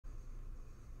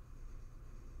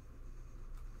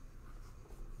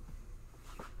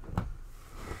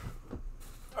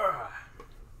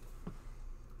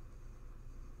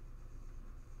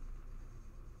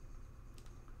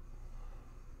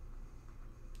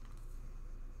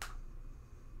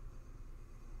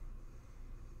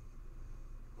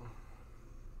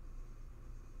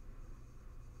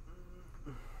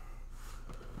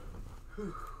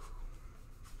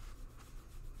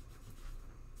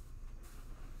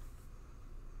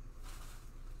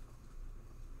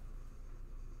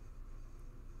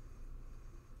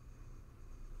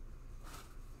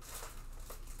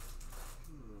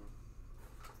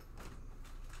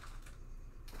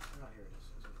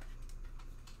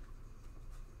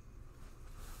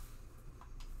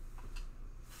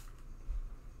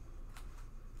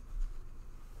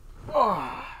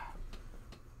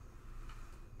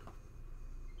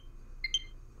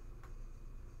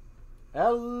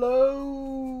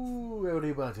Hello,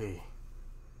 everybody.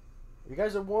 You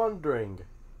guys are wondering,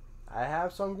 I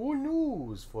have some good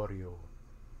news for you.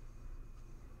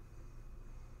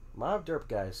 My Derp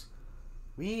guys,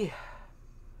 we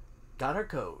got our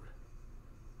code.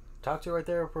 Talked to you right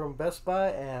there from Best Buy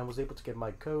and was able to get my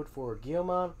code for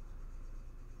Digimon.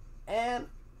 And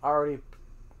already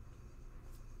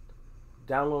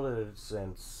downloaded it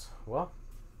since, well,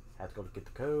 had to go to get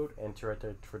the code, enter right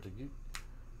there for the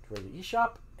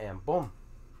eShop, and boom.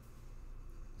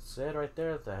 Said right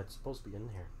there that it's supposed to be in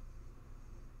here.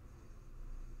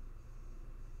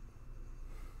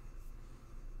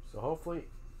 So hopefully,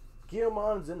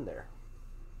 Gigamon's in there.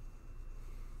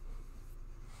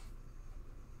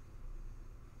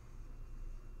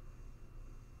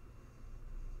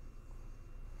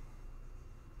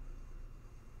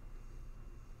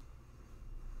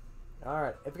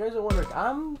 Alright, if you guys are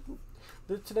wondering,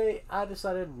 today I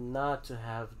decided not to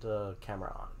have the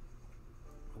camera on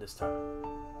this time.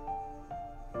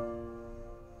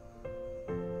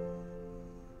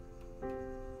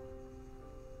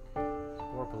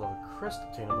 More beloved crystal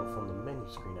obtainable from the menu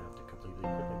screen after completing the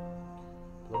equipment.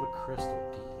 Beloved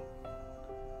crystal key.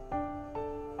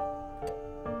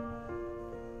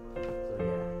 So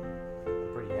yeah,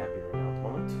 I'm pretty happy right now at the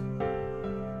moment.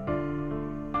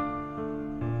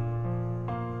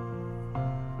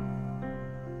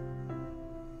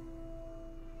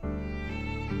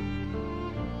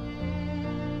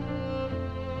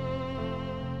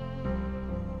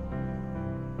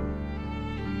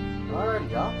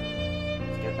 Alright, y'all.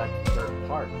 Let's get back to the third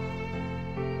part. And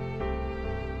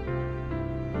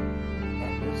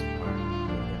this part of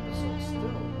the episode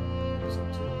still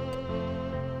episode 2.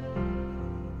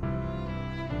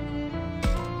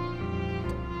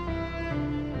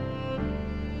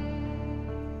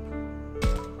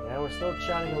 And we're still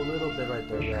chatting a little bit right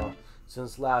there, y'all.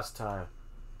 Since last time,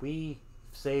 we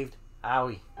saved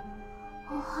Aoi.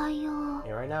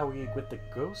 And right now we're with the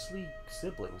ghostly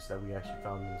siblings that we actually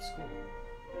found in the school.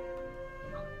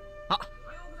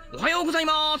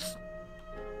 Ohayou-gozaimasu!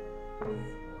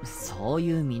 そう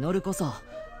いうミノルこそ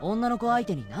女の子相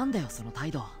手になんだよその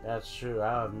態度。 That's true.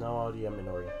 I have no idea,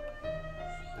 Minori.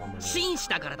 紳士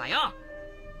だからだよ。あ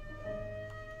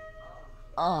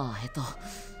あ、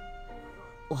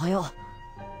おはよ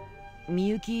う。み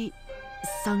ゆき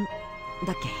さんだ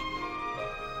っけ。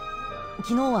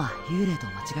昨日は幽霊と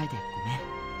間違えてごめん。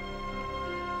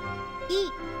いい、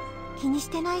気にし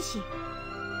てないし。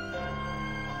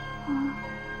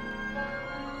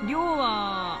りょう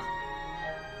は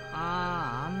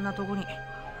あんなとこに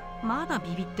まだ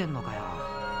ビビってんのかよ。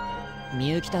み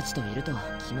ゆきたちといると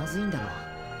気まずいんだろう。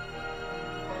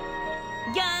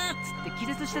ギャーっつって気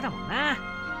絶してたもんな。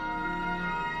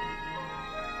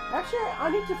Actually,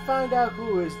 I need to find out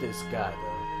who is this guy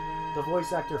though. The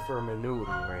voice actor for Minori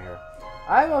right here.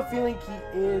 I have a feeling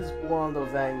he is one of the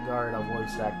vanguard of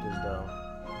voice actors, though.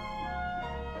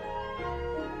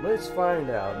 Let's find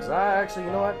out. Cause I actually,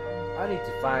 you know what? I need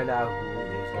to find out who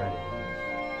this guy is.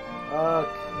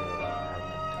 Okay.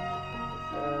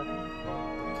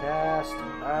 Cast.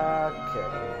 Okay.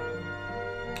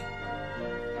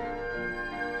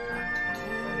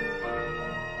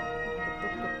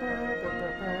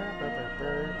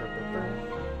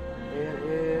 It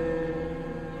is.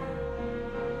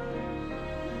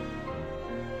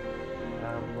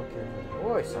 I'm looking for the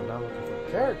voice, I'm not looking for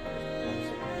characters.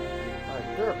 Alright,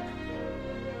 Derp.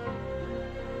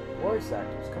 Voice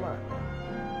actors, come on.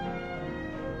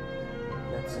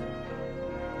 Let's see.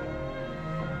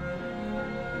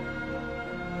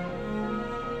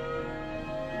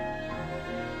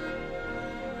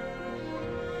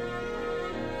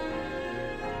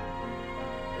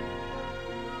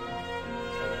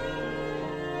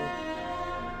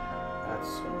 That's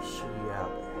so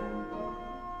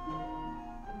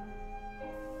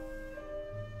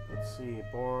Let's see,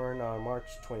 born on March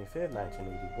 25th,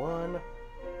 1981,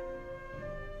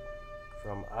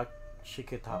 from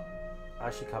Ashikaga.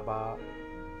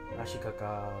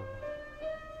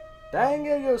 Dang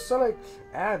it, you silly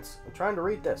ads! I'm trying to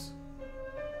read this.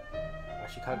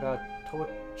 Ashikaga,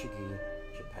 Tochigi,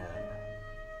 Japan.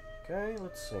 Okay,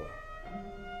 let's see.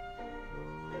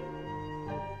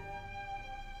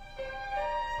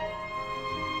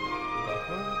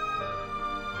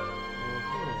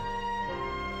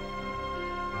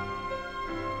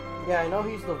 Yeah, I know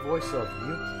he's the voice of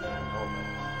Yuki. Oh man.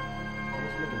 I'm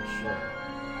just making sure.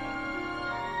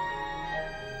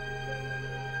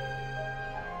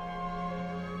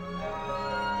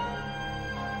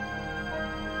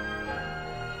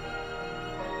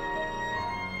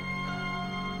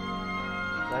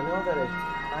 I know that it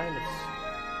kind of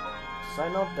So I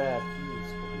know that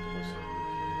he's going to be the voice of Yuki.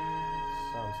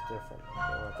 Sounds different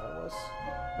than what that was.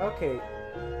 Okay.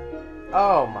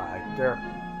 Oh my derp.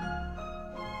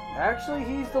 Actually,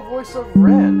 he's the voice of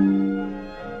Ren.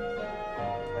 I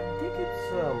think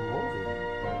it's a movie.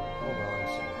 Hold on a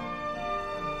second.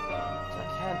 I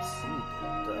can't see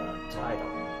the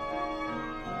title.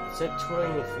 It said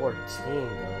 2014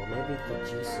 though. Maybe it's the G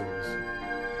series.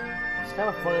 It's kind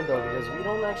of funny though because we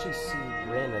don't actually see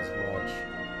Ren as much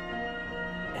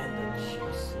in the G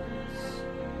series.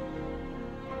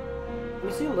 We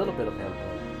see a little bit of him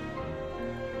though.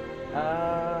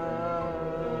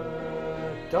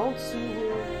 Don't see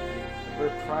him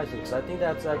reprising because I think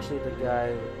that's actually the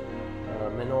guy,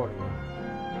 Minoru,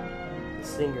 the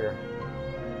singer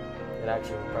that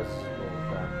actually reprises his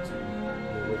role back to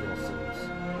the original series.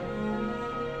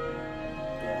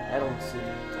 Yeah, I don't see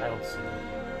him.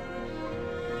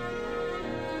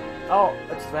 Oh,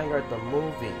 it's Vanguard the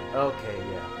movie. Okay,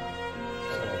 yeah.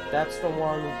 So that's the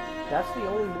one. That's the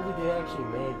only movie they actually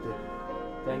made. The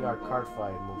Vanguard Card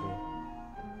Fight movie.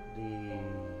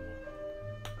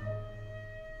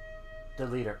 The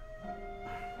leader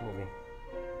movie.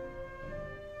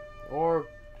 Or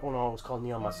oh no, it was called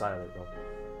Neon Messiah. There we go.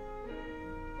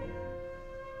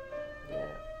 Yeah.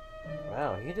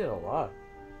 Wow, he did a lot.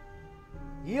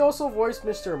 He also voiced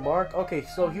Mr. Mark. Okay,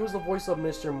 so he was the voice of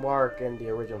Mr. Mark in the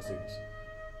original series.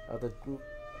 The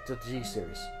G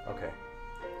series. Okay.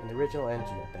 In the original and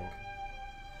G, I think.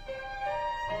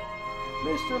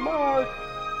 Mr. Mark!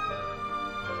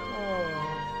 Oh.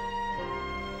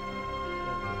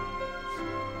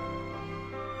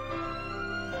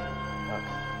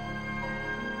 Okay.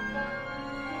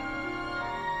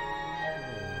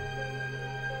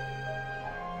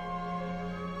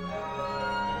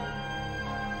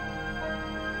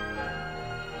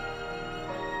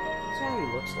 That's how he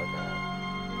looks like that.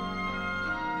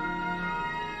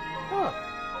 Huh.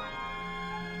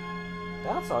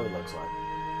 That's how he looks like.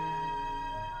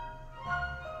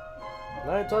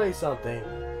 Let me tell you something.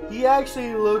 He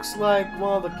actually looks like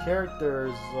one of the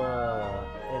characters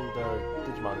in the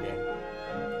Digimon game.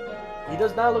 He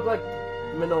does not look like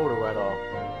Minoru at all.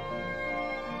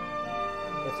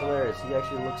 It's hilarious. He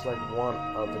actually looks like one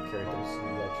of the characters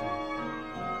he actually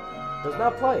does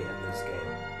not play in this game.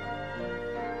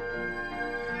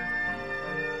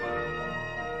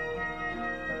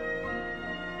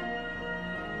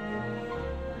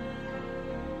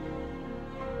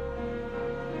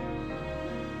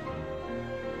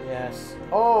 Yes.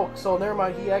 Oh, so never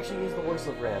mind. He actually is the voice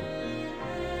of Ren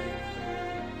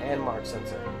and Mark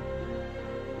Sensei.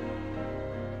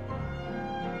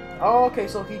 Oh, okay.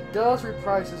 So he does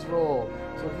reprise his role.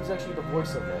 So he's actually the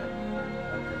voice of Ren.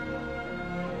 Okay.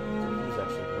 So he's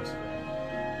actually the voice of Ren.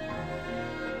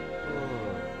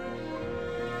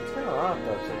 It's kind of odd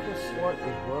though. So I just swore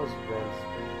it was Ren's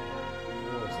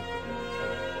voice.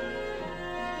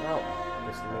 Oh, I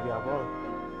guess maybe I'm wrong.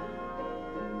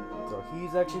 So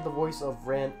he's actually the voice of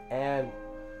Ren and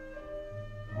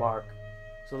Mark.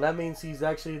 So that means he's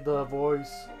actually the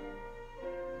voice.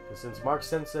 Since Mark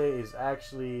Sensei is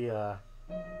actually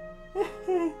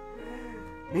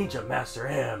Ninja Master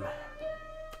M.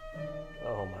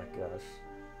 Oh my gosh.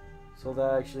 So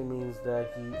that actually means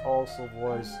that he also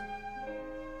voiced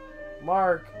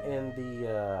Mark in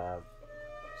the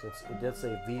since it did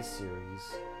say V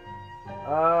series.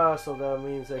 So that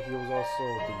means that he was also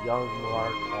the young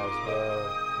Mark as well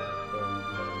in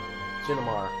the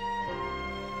Cinema arc,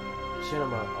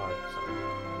 sorry.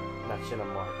 Not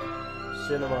Cinema arc.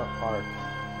 Cinema arc.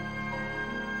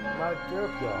 My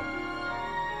derp, y'all.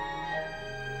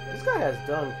 This guy has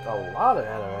done a lot of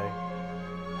anime.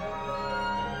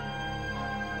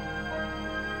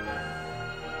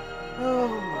 Oh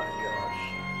my gosh.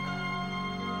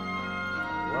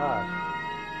 Wow.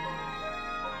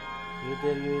 He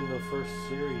did it in the first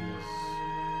series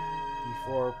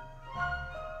before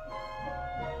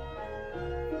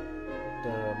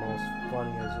the most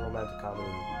funniest romantic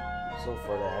comedy so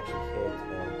far that actually hit in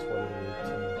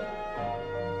 2018.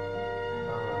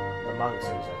 The manga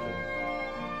series, actually.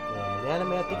 Yeah, the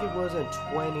anime, I think it was in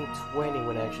 2020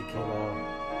 when it actually came out.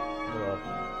 Hold on,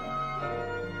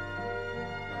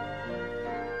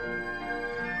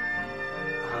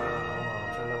 I'm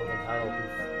trying to remember the title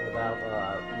without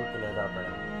looking it up right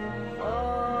now.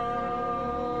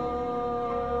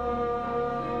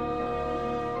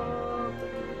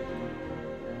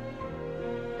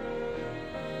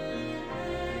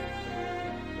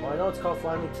 Well, I know it's called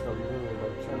Fly Me to the Moon. I'm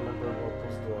trying to remember what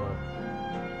was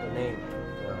the name.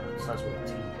 It starts with a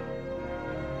T.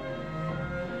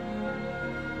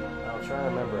 I'll try to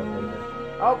remember it later.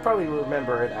 I'll probably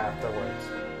remember it afterwards.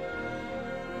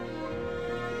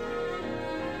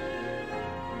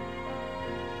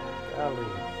 Golly.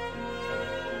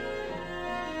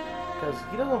 Because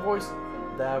he doesn't voice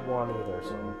that one either,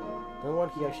 so the one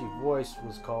he actually voiced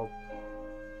was called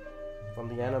from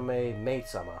the anime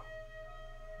Maid-sama,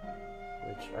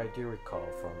 which I do recall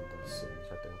from the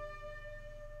series, I think.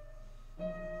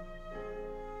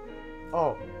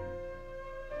 Oh,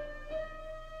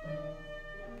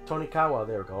 Tonikawa,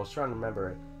 there we go. I was trying to remember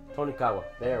it. Tonikawa,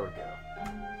 there we go.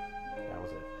 That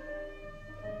was it.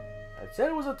 I said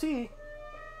it was a T.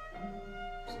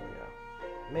 So yeah,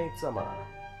 Maid-sama.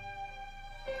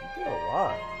 He did a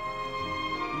lot.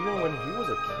 Even when he was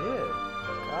a kid.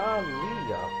 Golly.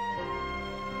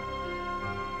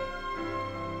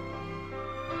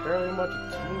 Barely much a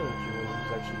teenager when he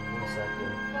was actually voice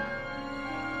acting.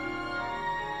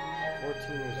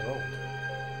 14 years old.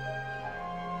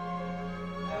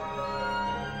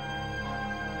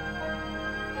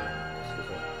 Excuse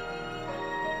me.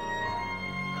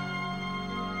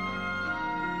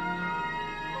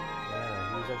 Yeah,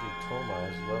 he was actually Toma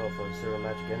as well for Zero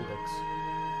Magic Index.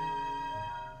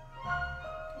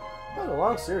 That was a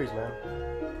long series, man.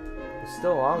 It's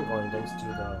still ongoing thanks to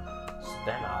the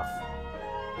spin-off.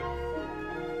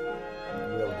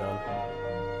 Real done.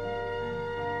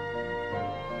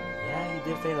 Yeah, he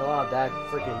did faint a lot of that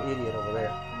freaking idiot over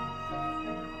there.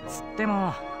 つって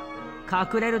も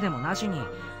隠れるでもなしに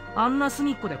あんな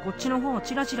隅っこでこっちの方を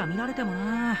チラチラ見られても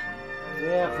な。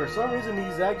Yeah, for some reason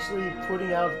he's actually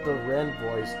putting out the Ren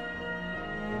voice.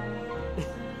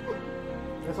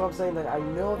 That's what I'm saying. That I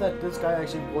know that this guy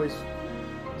actually voiced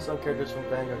some characters from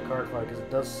Vanguard Cardfight because it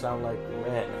does sound like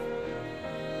Ren.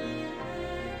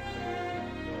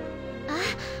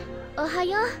 あ、おは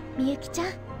よう、みゆきちゃん、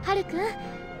はるくん。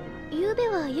ゆうべ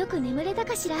はよく眠れた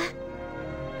かしら。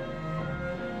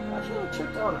I should have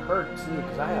checked on her too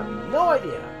because I have no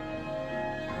idea.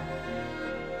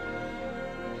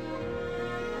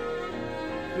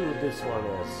 Who this one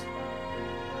is.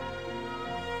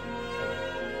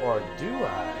 Or do I?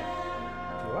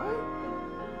 Do I?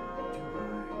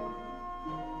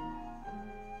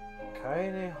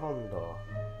 Kaede Hondo.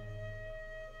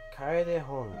 Kaede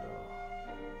Hondo.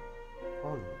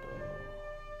 Hondo.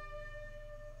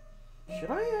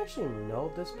 Should I actually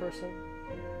know this person?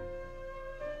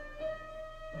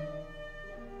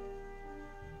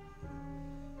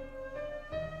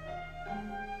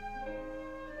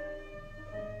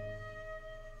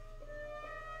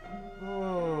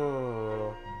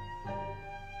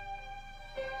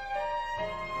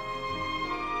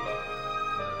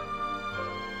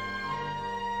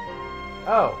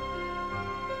 Oh.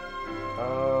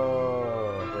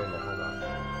 Oh, wait a minute, hold on.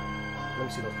 Let me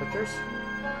see those pictures.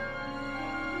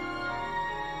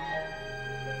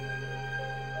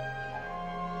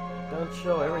 Don't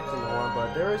show everything I want,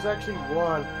 but there is actually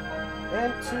one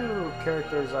and two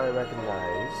characters I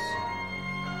recognize.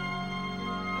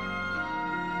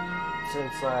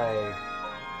 Since I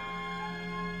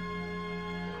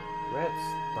read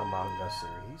the manga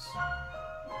series.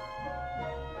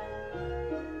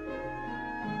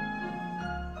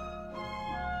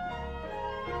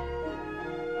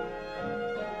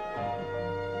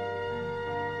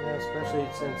 Especially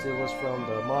since it was from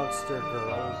the Monster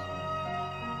Girls.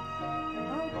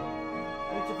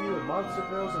 Interview with Monster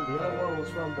Girls, and the other one was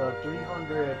from the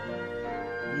 300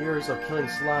 Years of Killing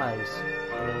Slimes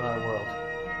in Another World.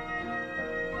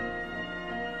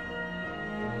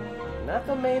 Not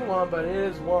the main one, but it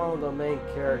is one of the main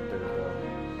characters, though.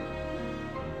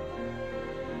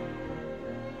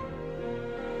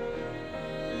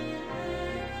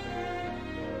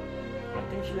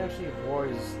 She actually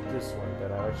voiced this one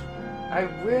that I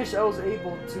wish I was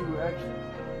able to actually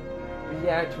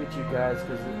react with you guys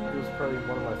because it was probably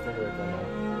one of my favorites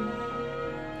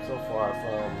so far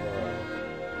from the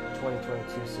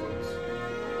 2022 series.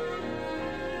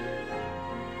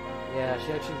 Yeah,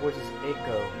 she actually voices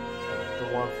Eiko, the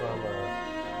one from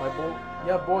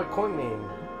my boy Coinmane.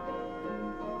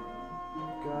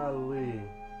 Golly.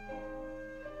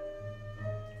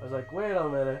 I was like, wait a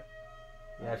minute.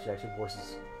 Yeah, she actually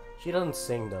voices. She doesn't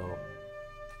sing though.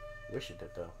 Wish she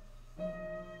did though.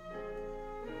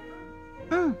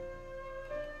 And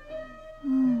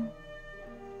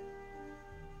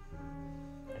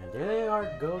there they are,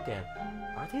 go again.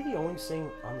 Are they the only sing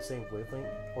on the same wavelength,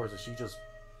 or is she just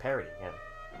parodying him?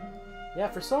 Yeah,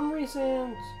 for some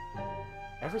reason,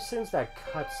 ever since that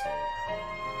cutscene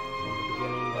in the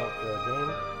beginning of the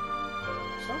game,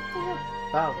 something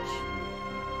about you.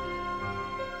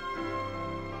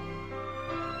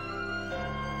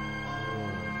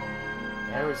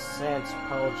 Ever since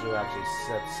Pojo actually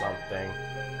said something.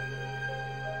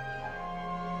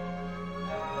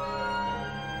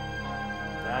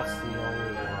 That's the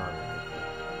only one.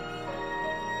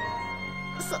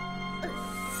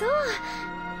 そう。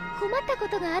困ったこ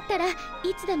とがあったらい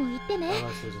つでも言ってね。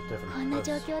こんな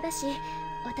状況だし、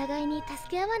お互いに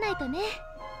助け合わないとね。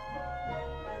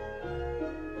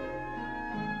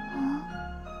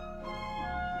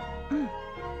うん、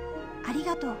あり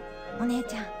がとう、お姉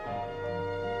ちゃん。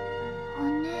お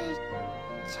姉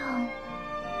ちゃん。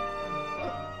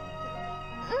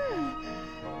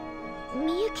うん。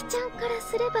みゆきちゃんから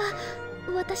すれば、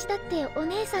私だってお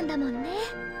姉さんだもんね。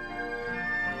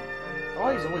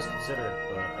Always considerate,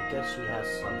 but I guess she has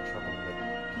some trouble with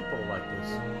people like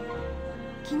this.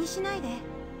 気にしないで。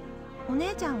お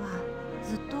姉ちゃんは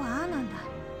ずっとああなんだ。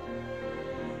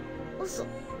そ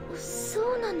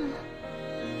うなの。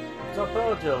So,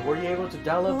 Bojo, were you able to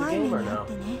download the 怖い目 game or にあ no? っ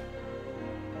てね。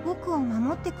僕を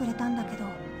守ってくれたんだけど、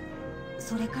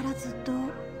それからずっと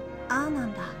ああな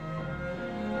んだ。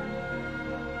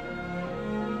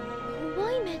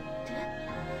怖い目って？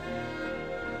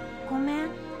ごめん、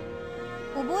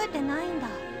覚えてないんだ。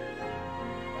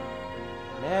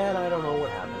Man, I don't know what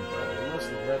happened, but it must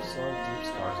have left some deep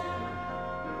scars on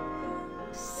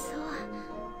her. そう、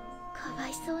かわ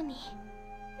いそうに。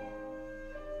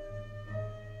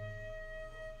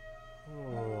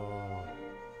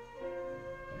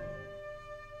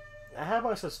I have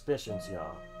my suspicions,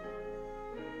 y'all.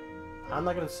 I'm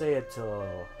not gonna say it till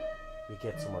we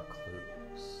get some more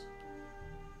clues.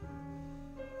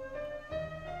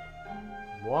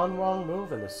 One wrong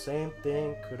move and the same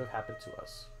thing could have happened to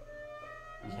us.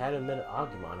 We hadn't met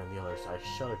Agumon on the other side. I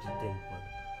shudder to think what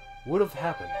would have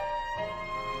happened.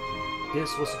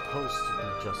 This was supposed to be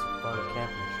just a fun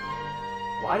camping trip.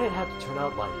 Why did it have to turn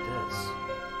out like this?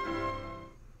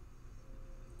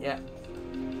 Yeah.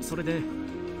 それで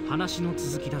話の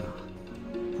続きだが、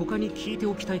他に聞いて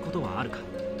おきたいことはあるか？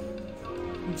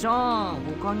じゃあ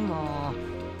他には、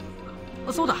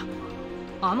そうだ、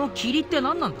あの霧って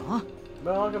何なんだ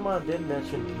Well, Agumon did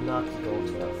mention not to go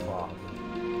to that fog.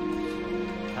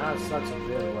 Kinda sucks a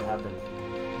bit what happened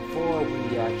before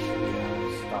we actually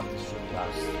stopped the ship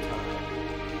last time.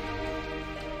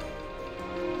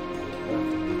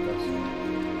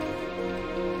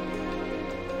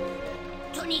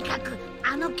 とにかく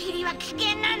あの霧は危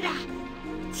険なんだ。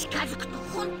近づくと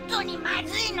本当にま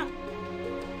ずいの。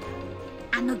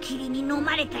あの霧に飲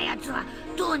まれたやつは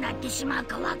どうなってしまう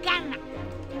かわかんない。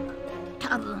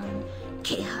多分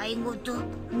気配ごと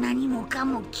何もか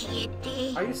も消えて。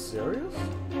 Are you serious?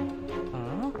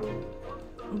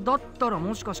 だったら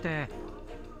もしかして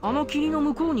あの霧の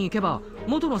向こうに行けば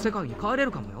元の世界に帰れ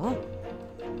るかもよ。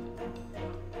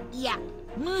いや、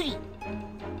無理。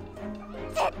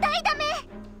絶対ダメ。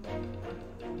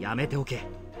やめておけ。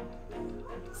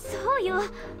そうよ。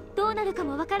どうなるか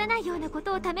もわからないようなこ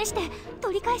とを試して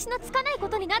取り返しのつかないこ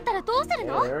とになったらどうする Yeah,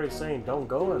 の？ they're already saying don't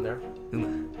go in there.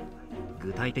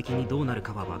 具体的にどうなる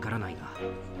かはわからないが、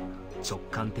直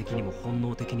感的にも本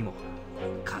能的にも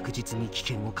確実に危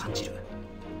険を感じる。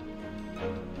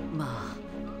ま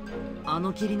あ、あ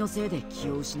の霧のせいで気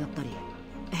を失ったり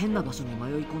変な場所に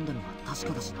迷い込んだのは確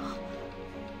かだしな。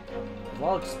We've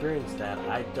all experienced that.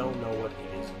 I don't know what it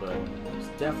is, but it's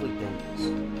definitely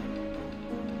dangerous.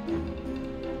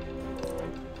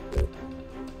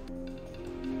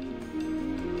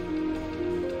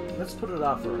 Let's put it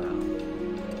off for now.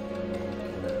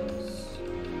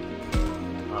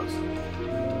 Honestly.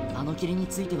 あの霧に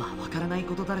ついてはわからない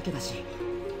ことだらけだし、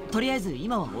とりあえず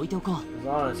今は置いておこう。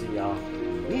 Honestly, y'all,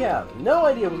 we have no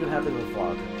idea what's gonna happen with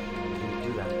fog. We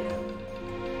do that again.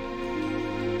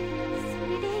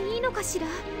 それでいいのかしら？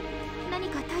何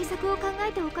か対策を考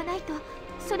えておかないと、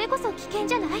それこそ危険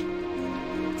じゃない？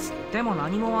つっても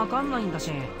何もわかんないんだ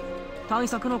し、対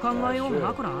策の考えようも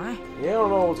なくない？ You don't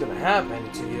know what's gonna happen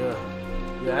to you.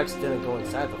 You accidentally go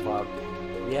inside the fog.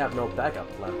 We have no backup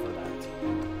plan for that.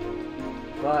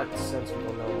 But since we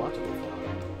don't know much of the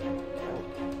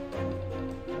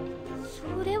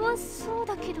fog, それはそう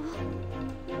だけど。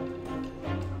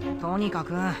とにか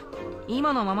く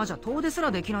今のままじゃ遠出すら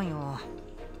できないよ。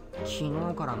昨日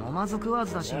から飲まず食わ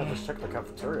ずだし。 yeah, just check the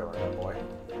cafeteria right now, boy.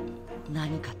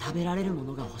 何か食べられるも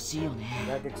のが欲しいよね。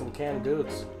 Gotta get some canned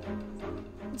goods.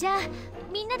 じゃあ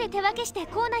みんなで手分けして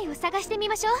校内を探してみ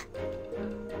ましょ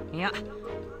う。いや、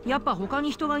やっぱ他に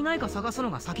人がいないか探す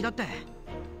のが先だって。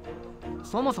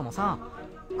そもそもさ、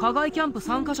課外キャンプ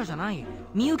参加者じゃない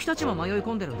みゆきたちも迷い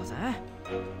込んでるんだぜ。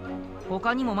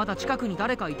他にもまだ近くに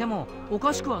誰かいてもお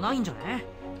かしくはないんじゃね？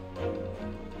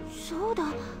そうだ。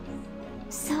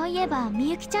そういえば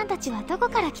みゆきちゃんたちはどこ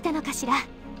から来たのかしら？あ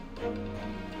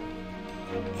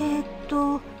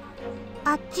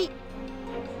っち。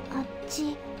あっ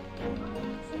ち。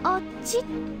あっちっ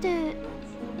て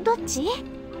どっち？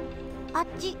あっ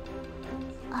ち。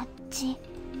あっち。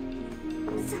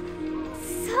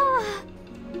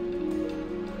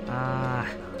あ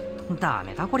ー、ダ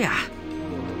メだこりゃ。ガ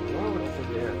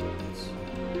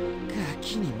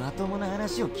キにまともな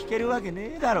話を聞けるわけ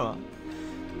ねえだろ。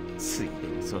ついで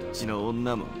にそっちの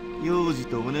女も幼児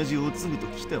と同じおつむと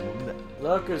来たもんだ。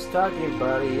 Look who's talking,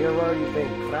 buddy. You've already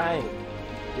been crying.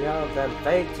 You haven't been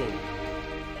fainting.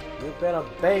 You've been a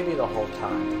baby the whole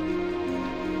time.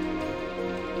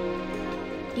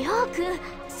 りょうくん、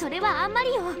それはあんまり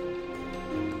よ。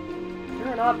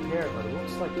You're not here, but it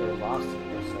looks like they're lost in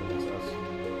this us.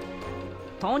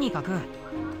 とにかく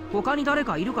他に誰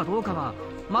かいるかどうかは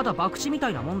まだ博打みた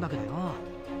いなもんだけどよ。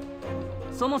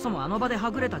そもそもあの場で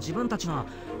はぐれた自分たちが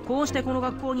こうしてこの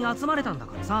学校に集まれたんだ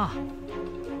からさ。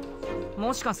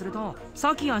もしかすると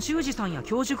サキや修二さんや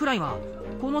教授くらいは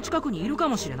この近くにいるか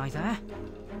もしれないぜ。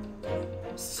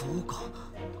そうか、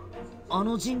あ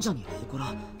の神社に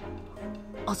祠。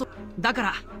だか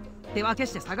ら手分け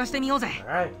して探してみようぜ。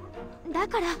だ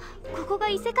からここが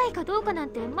異世界かどうかなん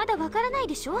てまだわからない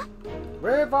でしょ。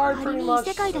仮に異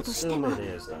世界だとしても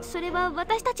それは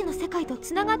私たちの世界と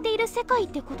つながっている世界っ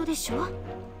てことでしょ。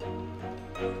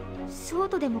そう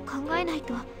とでも考えない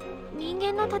と人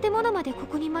間の建物までこ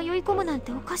こに迷い込むなん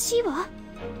ておかしいわ。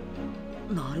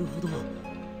なるほど、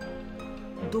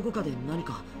どこかで何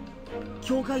か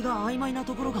境界が曖昧な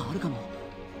ところがあるかも。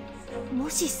も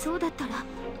しそうだったら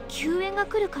救援が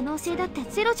来る可能性だって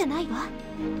ゼロじゃないわ。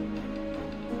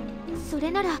そ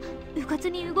れなら迂闊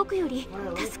に動くより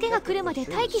助けが来るまで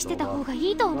待機してた方が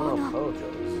いいと思うの。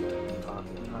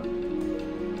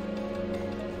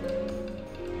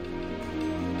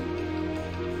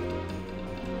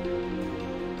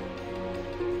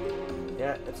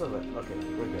Yeah, it's over. Okay,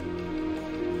 we're good.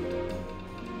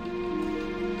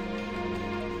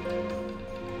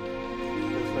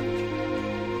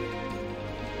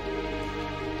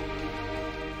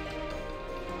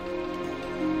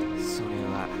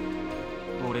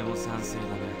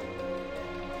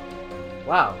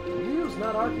 Wow, Ryu's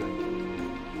not arguing.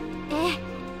 え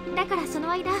え、だからそ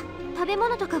の間食べ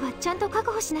物とかはちゃんと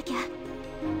確保しなきゃ。だか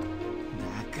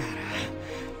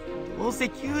らどうせ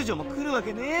救助も来るわ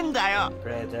けねえんだよ。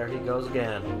 Great, there he goes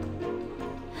again.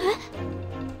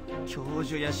 教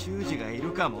授や修二がい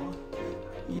るかも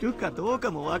いるかどう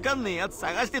かもわかんねえやつ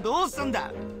探してどうすん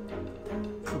だ。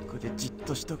ここでじっ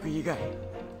としとく以外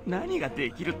何がで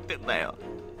きるってんだよ。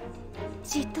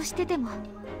じっとしてても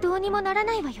どうにもなら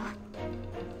ないわよ。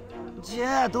じ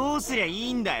ゃあどうすりゃい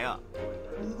いんだよ。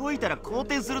動いたら好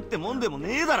転するってもんでも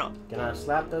ねえだろ。 Can I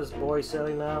slap this boy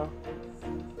silly now?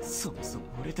 そもそも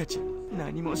俺たち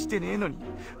何もしてねえのに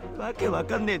わけわ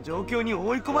かんねえ状況に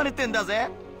追い込まれてんだぜ。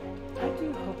 I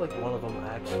do hope like one of them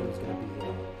actually is gonna be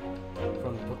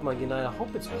from Pokemon Unite. I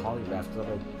hope it's Polygraph because I'm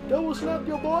like, double slap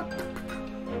your boy.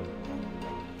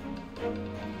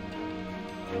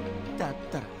 だっ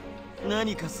たら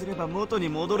何かすれば元に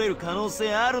戻れる可能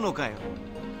性あるのかよ。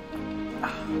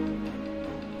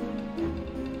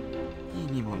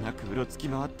意味もなくうろつき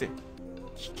回って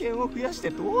危険を増やして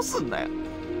どうすんだよ。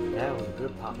 That was a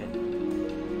good pocket.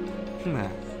 まあ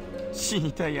死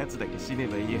にたいやつだけ死ね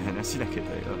ばいい話だけど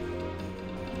よ。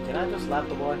 Can I just slap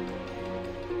the boy?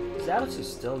 His attitude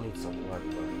still needs some work,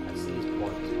 but I see his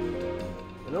point.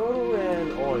 Minoru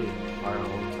and Oi are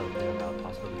only talking about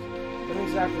possibilities, but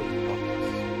exactly helpless.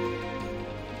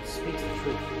 It speaks the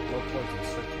truth. No point in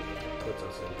searching that puts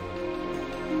us in danger.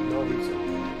 No reason.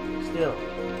 Still,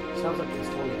 sounds like he's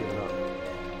totally given up.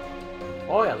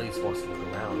 Oi at least wants to look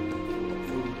around for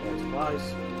food and supplies.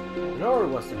 Minoru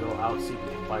wants to go out seeking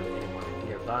to find anyone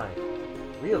nearby.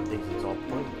 Rio thinks it's all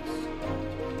pointless.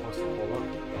 He wants to pull up.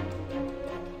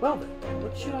 Well then,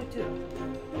 what should I do?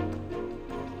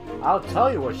 I'll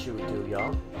tell you what should we do,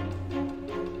 y'all.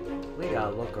 We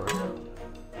gotta look around.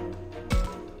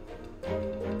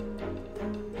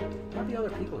 There might be other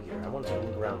people here. I want to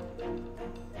look around.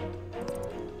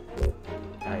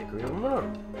 I agree with Minoru.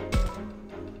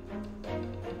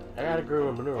 I gotta agree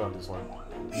with Minoru on this one.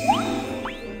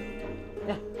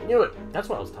 Yeah, knew it. That's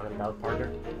what I was talking about,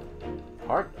 partner.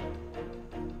 Partner?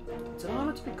 It's an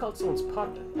honor to be called someone's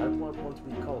partner. I want one to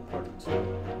be called a partner too.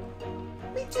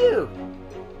 Me too!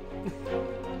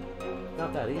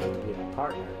 Not that easy to be a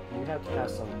partner. You have to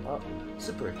pass some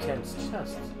super intense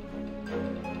tests.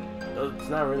 It's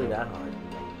not really that hard.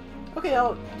 Okay,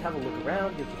 I'll have a look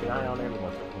around. You keep an eye on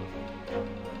everyone.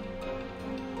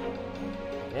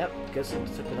 Yep, guess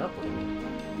he's taking up with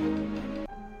me.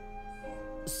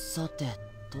 さて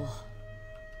と、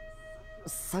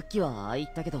さっきはああ言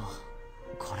ったけど、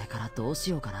これからどう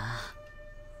しようかな。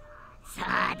そう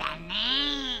だ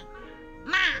ね。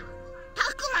まあ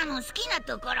タクマの好きな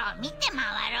ところを見て回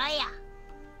ろうよ。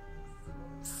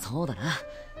そうだな。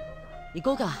行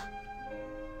こうか。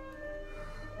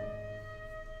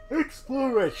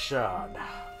Exploration.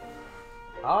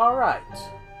 All right.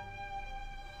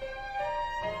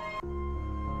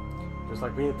 Just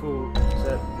like Winnie the Pooh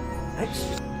said,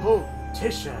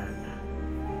 exploitation.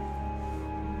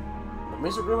 The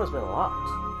music room has been locked.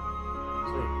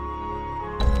 Sweet.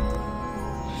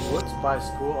 Woods by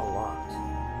school unlocked.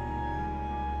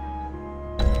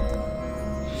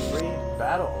 Free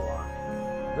battle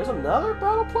unlocked. There's another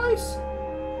battle place?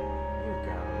 You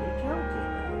gotta be joking.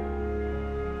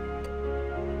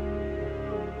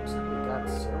 Looks like we got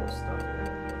several stuff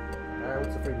here. Alright,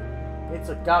 what's the free? It's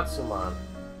a Gatsumon.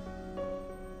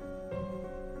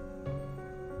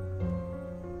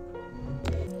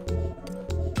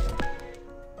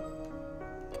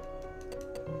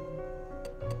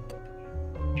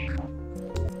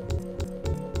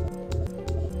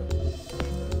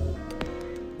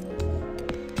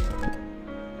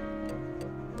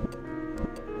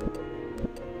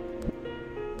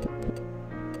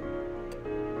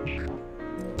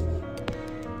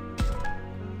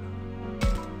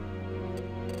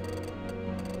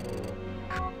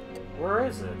 Where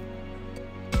is it?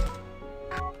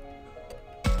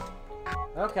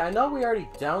 Okay, I know we already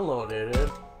downloaded it.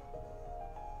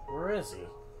 Where is he?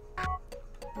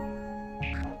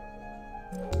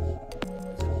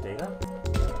 Is it data?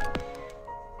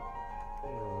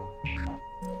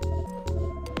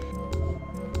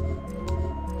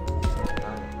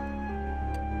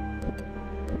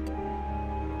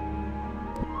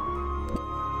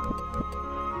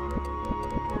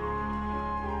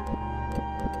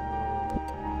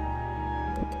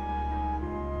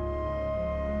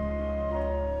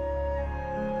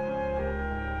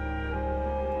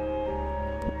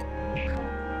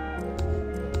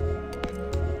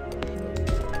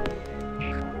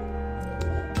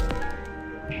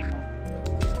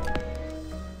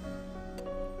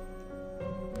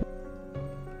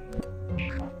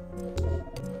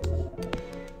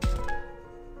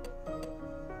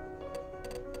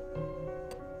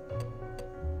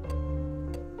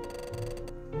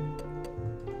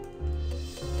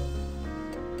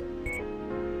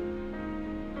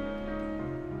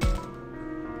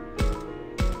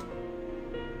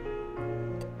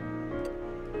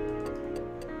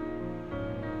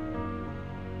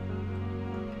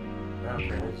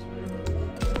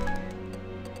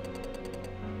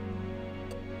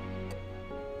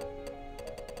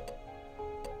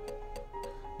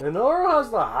 Minoru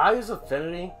has the highest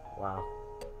affinity? Wow.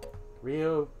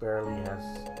 Ryo barely has,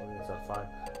 only has a 5.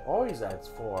 Always adds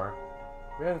 4.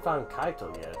 We haven't found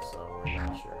Kaito yet, so we're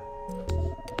not sure.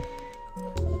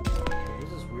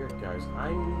 This is weird, guys.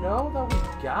 I know that we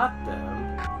got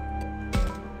them.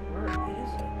 Where is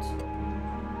it?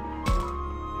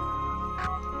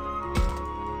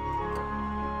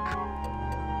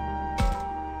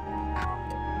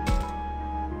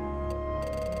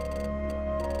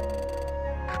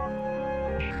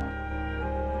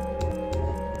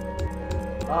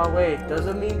 Oh wait, does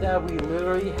it mean that we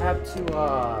literally have to,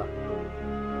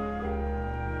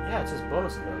 yeah, it's just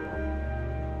bonus available.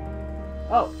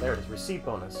 Oh, there it is, receipt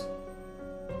bonus.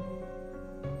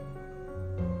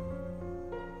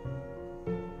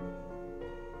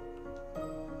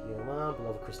 Digimon,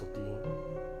 beloved Crystal D.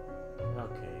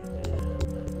 Okay,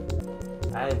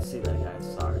 and I didn't see that, guys,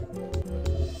 sorry.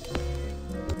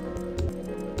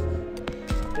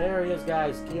 There he is,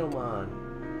 guys, Digimon.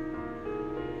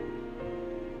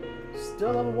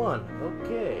 Still level 1.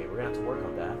 Okay, we're gonna have to work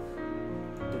on that.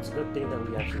 It's a good thing that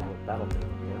we actually have a battle thing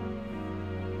over here.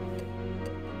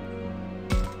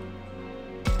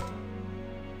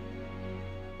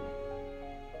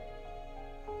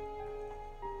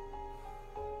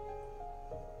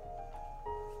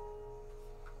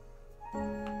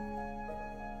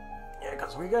 Yeah,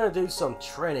 because we're gonna do some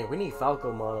training. We need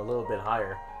Falcomon a little bit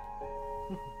higher.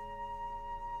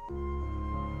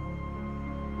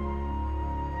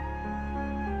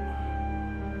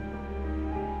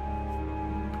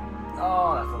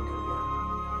 Oh, that felt good again.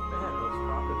 Man, that was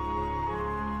popping.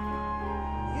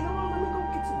 You know what? Let me go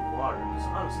get some water, because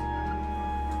honestly,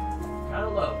 kind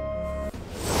of low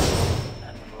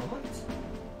at the moment.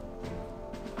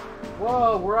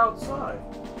 Whoa, we're outside.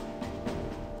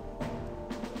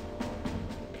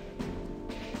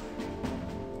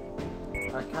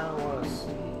 I kind of want to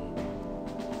see.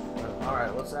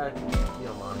 Alright, let's add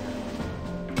Digimon here.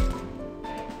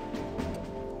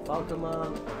 Falcomon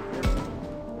over here.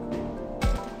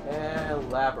 And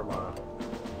Labramon.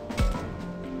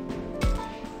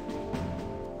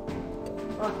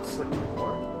 Oh, it's like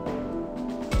more.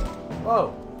 Whoa!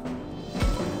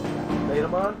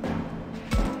 Betamon.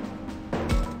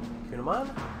 Digimon?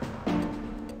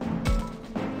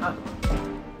 Ah.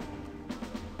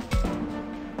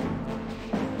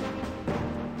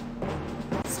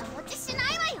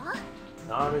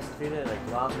 Arm is defeated in a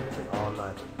glass mission all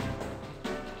night.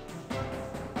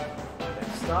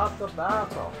 Let's start the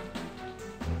battle.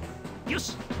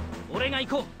 Yosh, 俺が行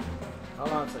こう.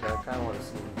 Hold on a second, I kind of want to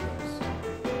see these guys.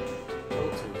 Little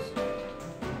twos.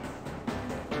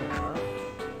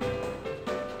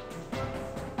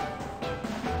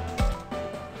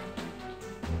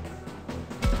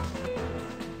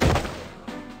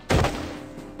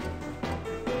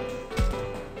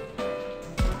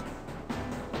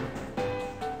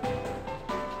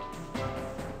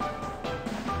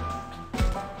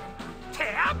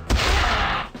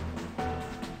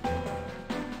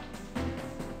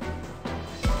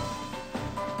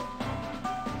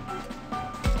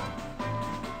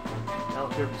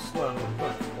 Derp is slow,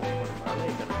 but I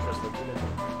ain't gonna trust what's in it.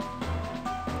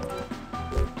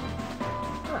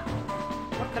 Huh.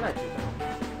 What can I do then?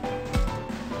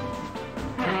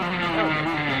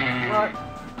 What?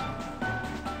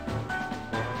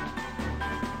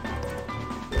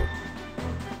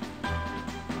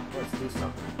 Let's do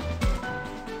something.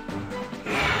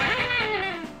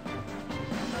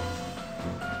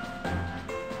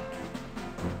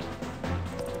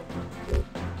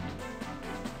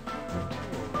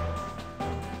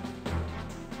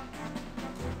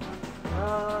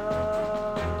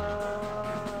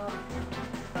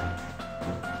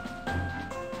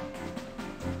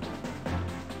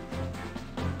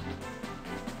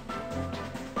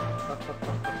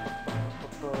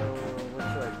 What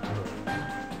should I do?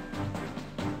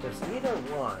 There's either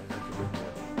one that you would do.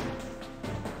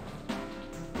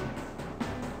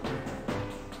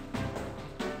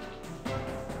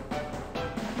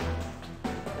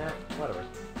 Whatever.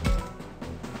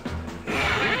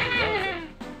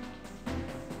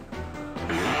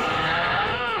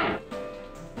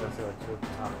 Let's see what to the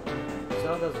top. So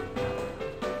it doesn't matter.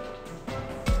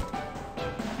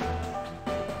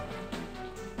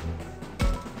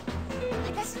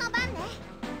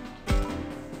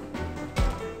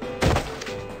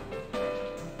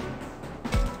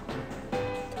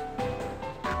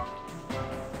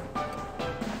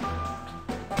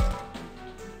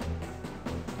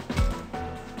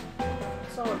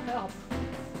 Someone help!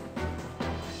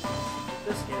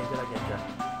 This game, did I get you?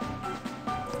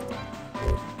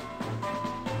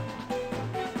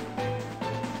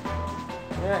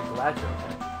 Yeah, glad you're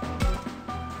okay.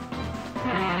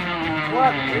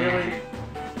 What, really?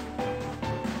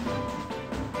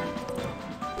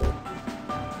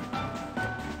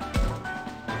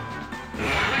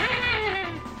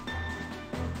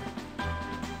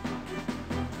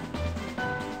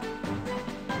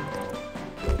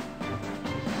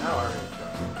 Now I really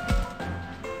trust.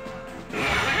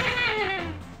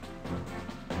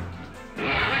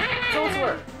 So what's the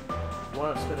word? You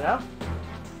want to spit it out?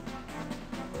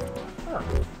 Huh.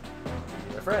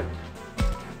 You're a friend.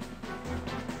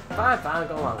 Fine,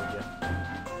 go along with you.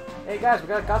 Hey guys, we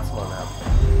got Gatsumon now.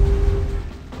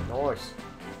 Nice.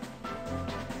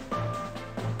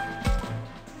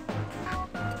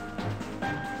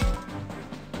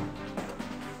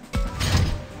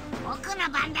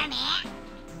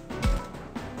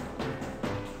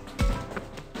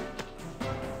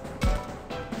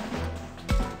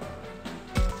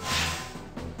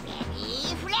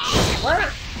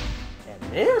 What? And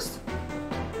missed?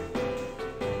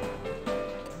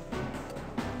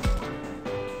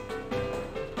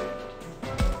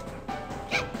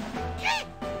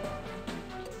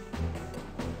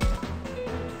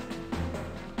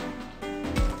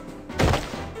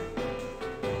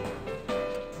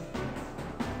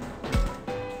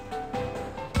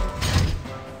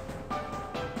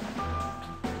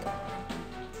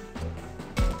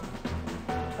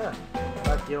 Huh.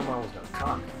 Thought Digimon was gonna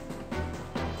talk.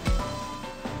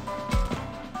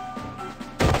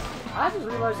 I just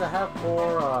realized I have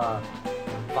more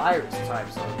virus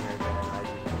types on here than I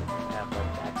usually have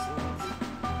like vaccines.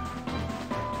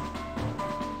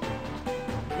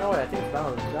 No way, I think it's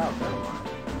balanced out. Never mind.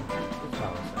 It's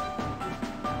balanced out.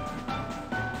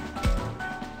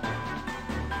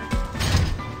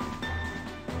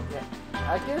 Yeah,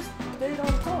 I guess they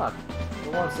don't talk. The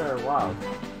ones that are wild.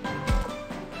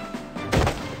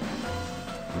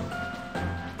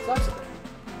 Sucks a bit,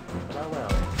 but I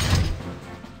will.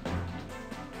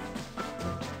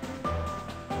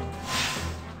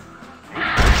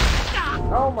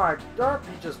 Oh my Derp,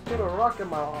 he just put a rock in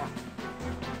my arm.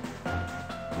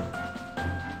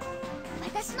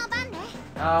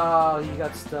 Oh, he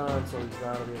got stunned, so he's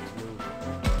not able to move.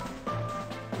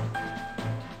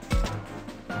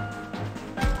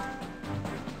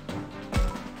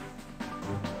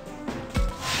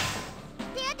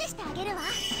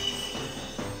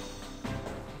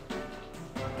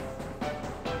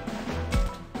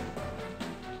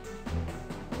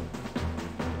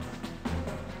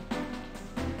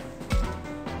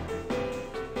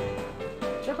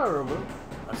 a Rumu.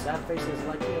 A sad face is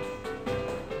like you.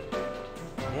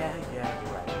 Yeah, you're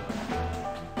right.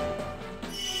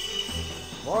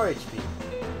 More HP.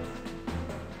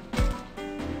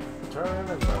 Turn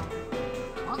and run.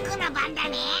 僕の番だ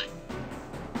ね。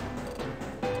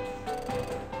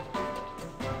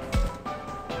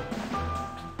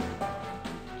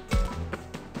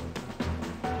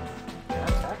Can I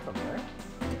attack from there?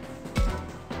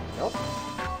 Nope.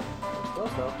 It's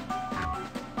close though.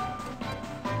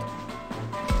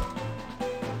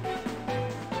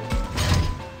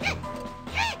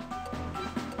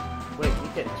 Wait, you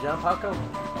can jump? How come?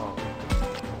 Oh.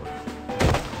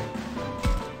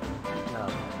 No.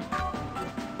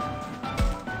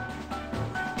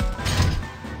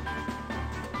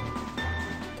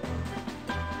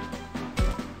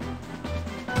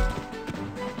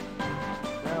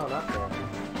 No, not there.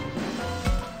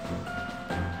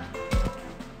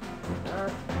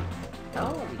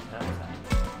 Oh, he can attack.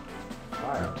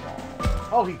 Fireball.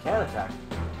 Oh, he can attack.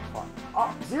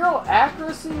 Oh, 0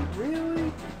 accuracy?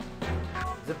 Really?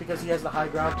 Is it because he has the high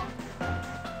ground?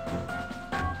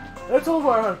 It's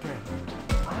over, okay.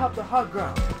 I have the high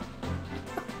ground.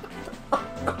 Oh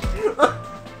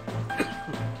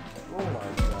my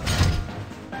god.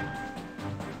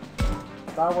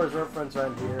 Star Wars reference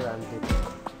right here and Digimon.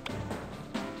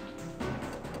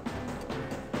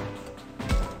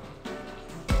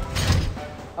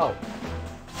 Oh.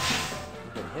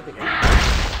 You can hit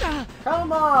again.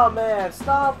 Come on, man!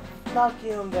 Stop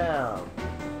knocking him down.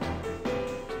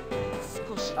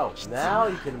 Oh, now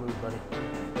you can move, buddy.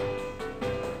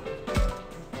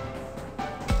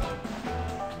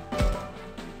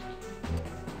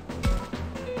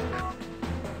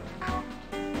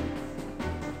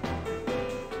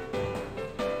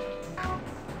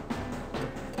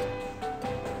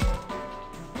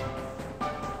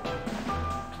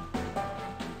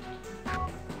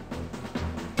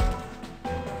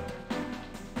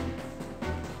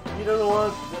 You know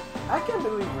what? I can't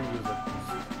believe we're using this.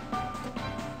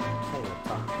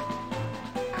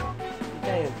 You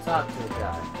can't even talk to a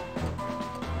guy.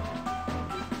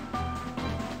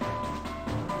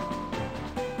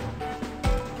 I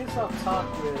guess I'll talk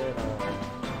with,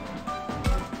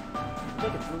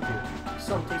 make it through here.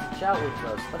 Some tasty chow wait for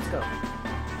us. Let's go.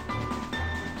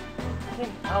 Okay,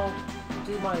 I'll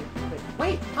do my thing.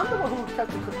 Wait, I'm the one who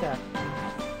kept to cook that.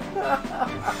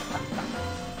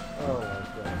 Oh my gosh.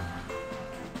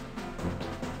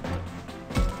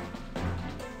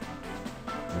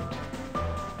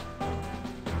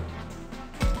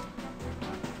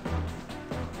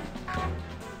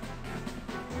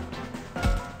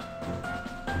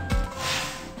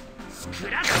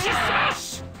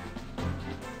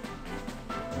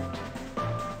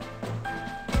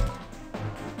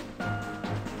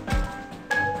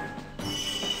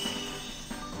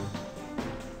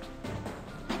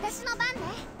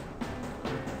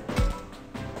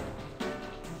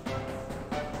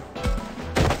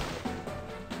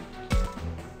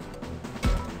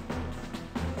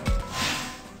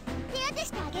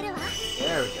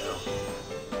 There we go.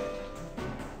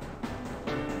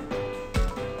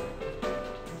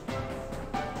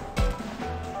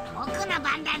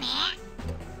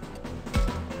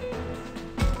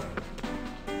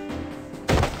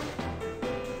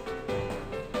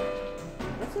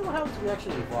 Let's see what happens if we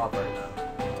actually evolve right now.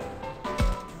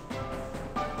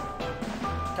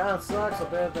 Kinda sucks a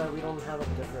bit that we don't have a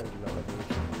different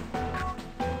evolution. I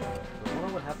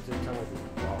wonder what happens every time we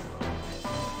evolve though.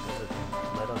 Does it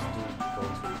let us go to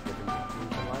a different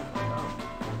evolution line? I don't know.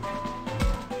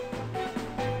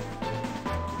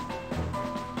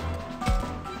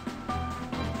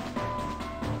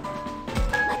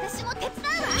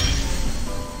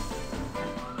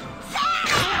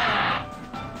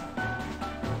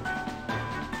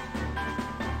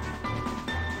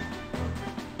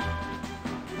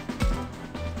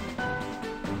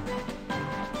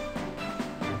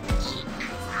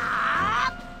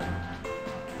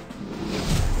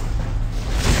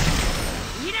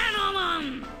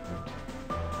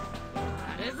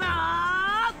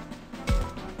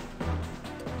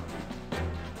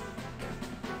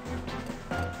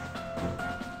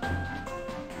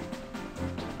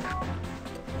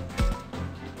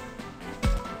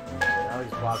 Now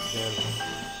he's boxed in.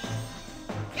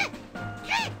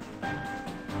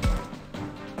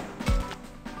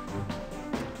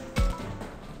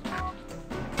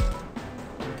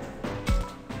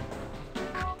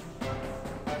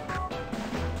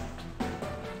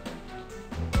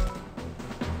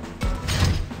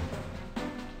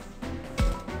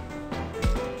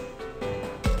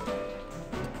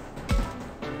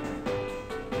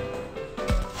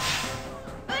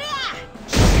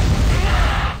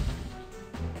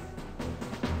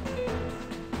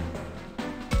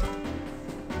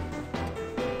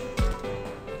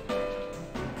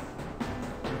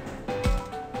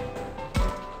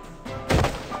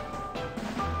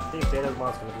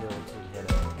 Betamon's gonna be able to get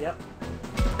it. Yep.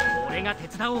 俺が手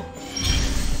伝おう。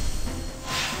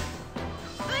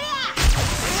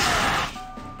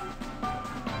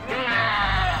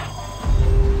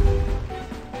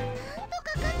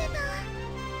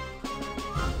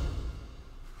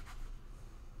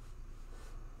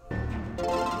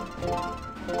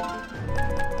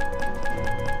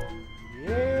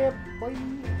Yeah, boy.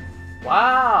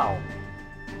 Wow.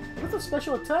 What's a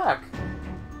special attack?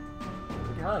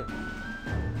 Pretty high.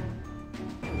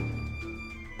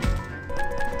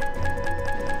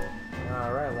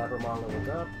 Alright, Labramon leveled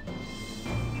up.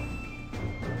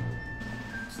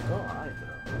 Still high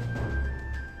though.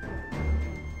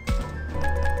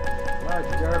 My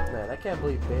Derp, man, I can't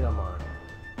believe Betamon.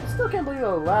 I still can't believe the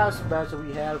last match that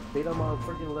we had, Betamon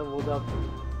freaking leveled up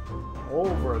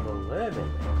over the limit,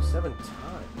 man. 7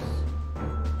 times.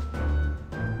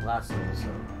 Last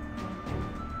episode.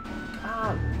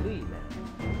 Golly, man.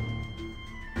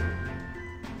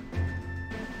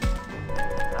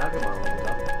 Agumon leveled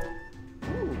up.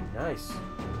 Ooh, nice.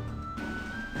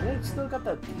 Yeah, you still got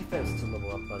that defense to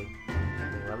level up, buddy. I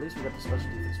mean, at least we got the special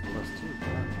defense plus 2.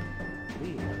 We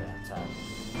have that attack.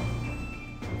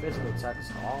 Physical attack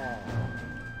is all.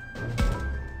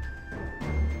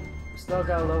 We still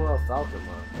got a low health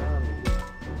Falcomon.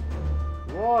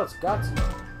 Whoa, it's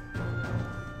Gatsumon.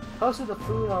 Posted the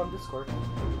food on Discord.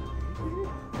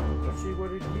 Let's see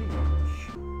what it is.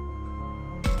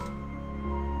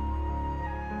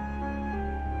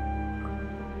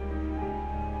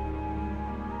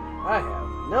 I have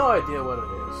no idea what it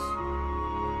is.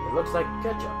 It looks like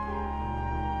ketchup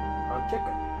on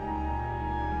chicken.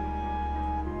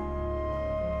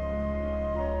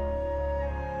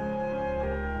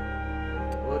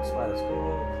 Wood spider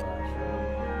school, classroom.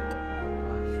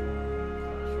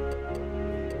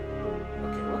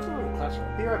 Okay, let's go to the classroom.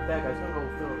 Be right back, guys. I'm gonna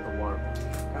go fill up the water.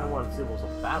 I want to see if it was a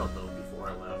battle though before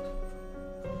I left.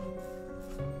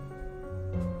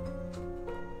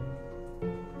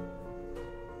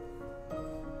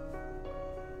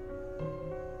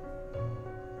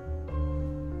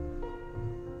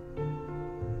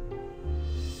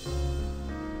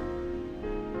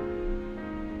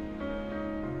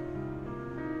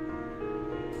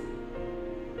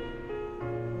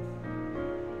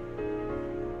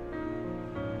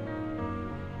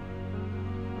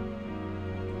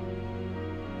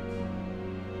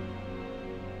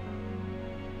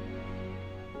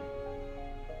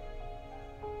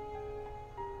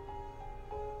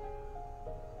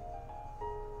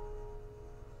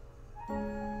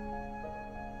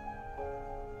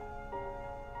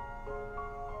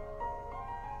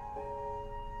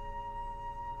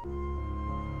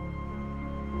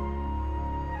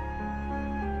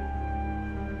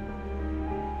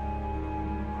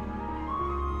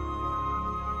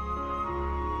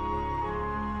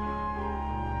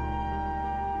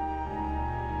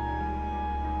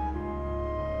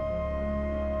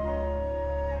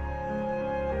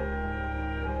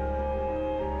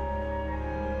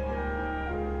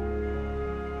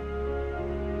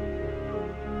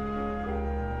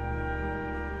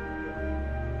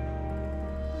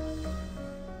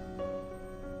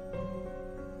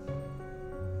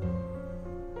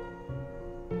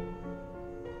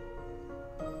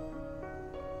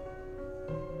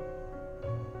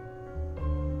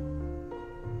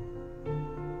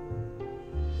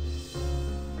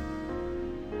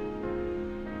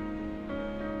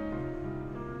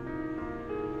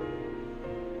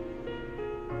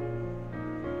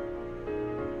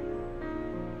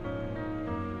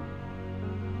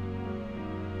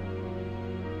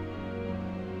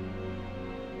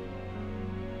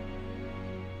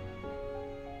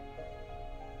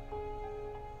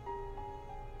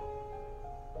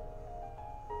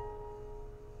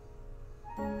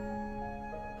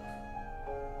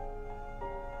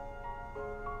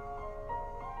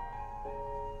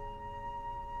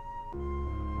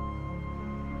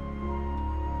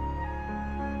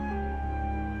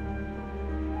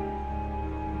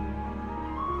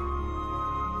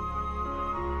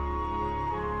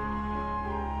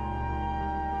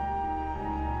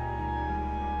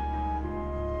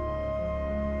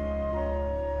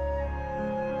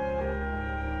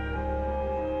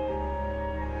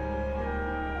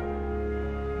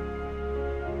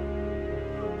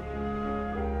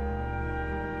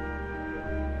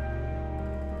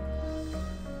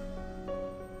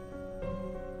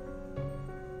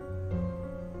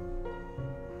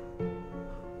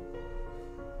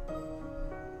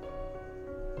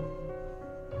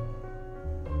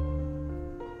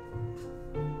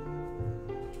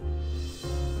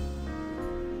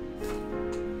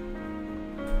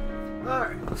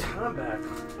 I'm back.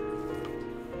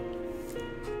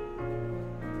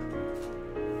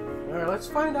 Alright, let's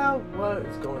find out what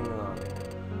is going on.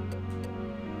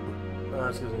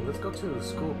 Excuse me, let's go to the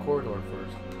school corridor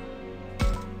first.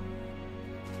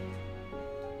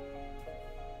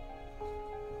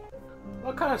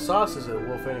 What kind of sauce is it,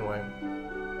 Wolf, anyway?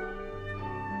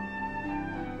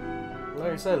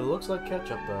 Like I said, it looks like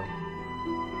ketchup, though.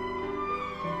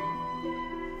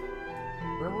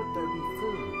 Where would there be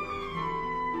food?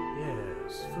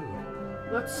 Yes,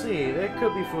 food. Let's see, there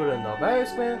could be food in the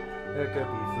basement, there could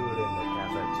be food in the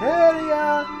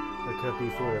cafeteria, there could be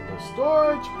food in the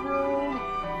storage room.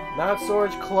 Not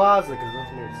storage closet, because it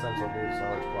doesn't make sense to be a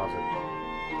storage closet.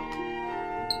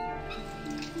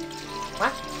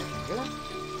 What? Did you hear that?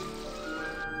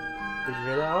 Did you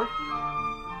hear that one?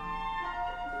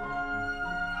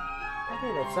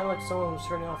 Okay, that sounded like someone was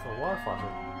turning off a water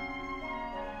faucet.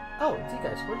 Oh, it's you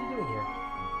guys. What are you doing here?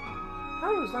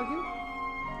 Haru, is that you?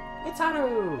 It's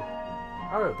Haru!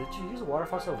 Haru, did you use a water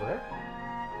faucet over there?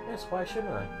 Yes, why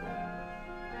shouldn't I?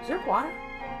 Is there water?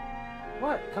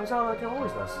 What? It comes out like it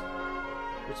always does.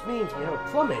 Which means we have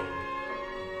plumbing.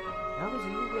 How does it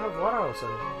we have water all of a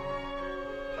sudden?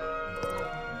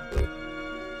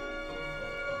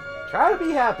 Try to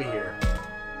be happy here.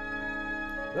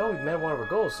 Well, we've met one of our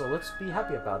goals, so let's be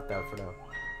happy about that for now.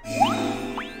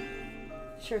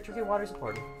 Sure, drinking water is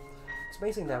important. It's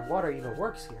amazing that water even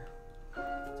works here.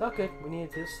 It's all good. We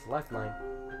needed this lifeline.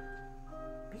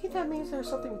 Maybe that means there's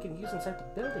something we can use inside the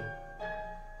building.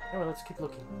 Anyway, let's keep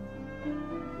looking.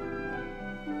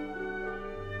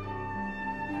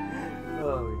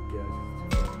 Oh my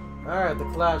gosh. Alright, the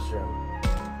classroom.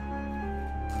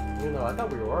 You know, I thought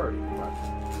we were already in the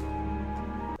classroom.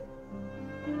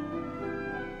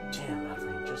 Damn,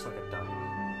 Adrian, just like I thought.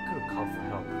 Could have called for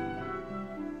help.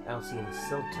 I don't see any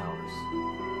cell towers.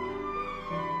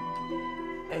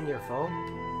 And your phone?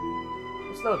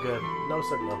 It's no good. No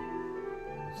signal.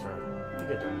 That's right. I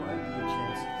think I don't mind. Give me a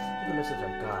chance. Give the message I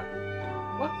got.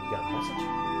 What? You got a message? I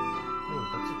mean,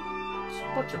 that's a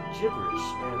bunch of gibberish,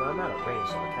 and I'm out of range,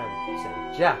 so I can't say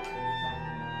jack.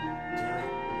 Damn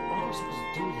it. What are we supposed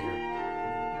to do here?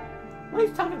 What are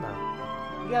you talking about?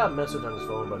 He got a message on his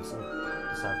phone, but it's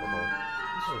indecipherable.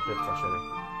 This is a bit frustrating.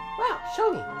 Wow,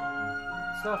 show me!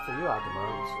 It's not for you,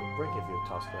 Agumon. It's a break if you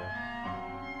toss it around.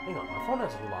 Hang on, my phone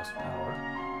hasn't lost power.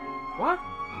 What?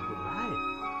 You're right.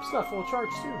 It's not full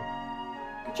charge, too.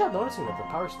 Good job noticing that the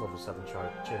power levels haven't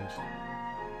changed.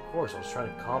 Of course, I was trying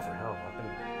to call for help. I've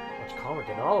been much calmer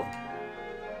than all of them.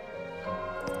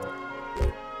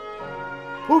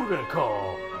 Who are we gonna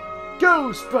call?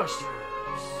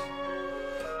 Ghostbusters!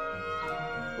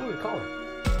 Who are we calling?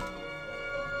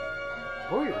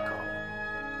 Who are you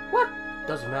calling? What?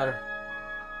 Doesn't matter.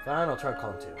 Fine, I'll try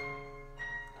calling too.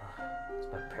 It's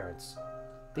my parents.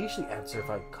 They usually answer if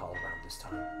I call around this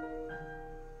time.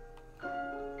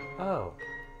 Oh.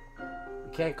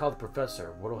 We can't call the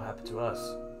professor. What'll happen to us?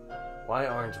 Why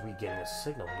aren't we getting a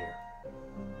signal here?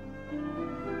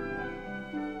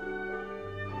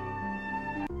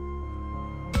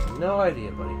 No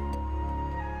idea, buddy.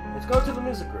 Let's go to the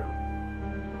music room.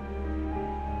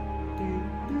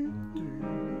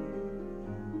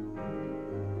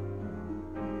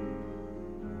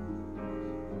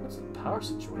 What's the power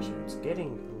situation? It's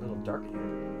getting a little dark here.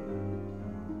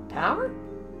 Power?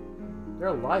 There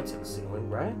are lights in the ceiling,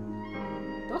 right?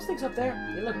 Those things up there,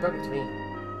 they look broken to me.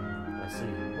 I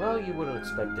see. Well, you wouldn't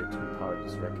expect there to be power at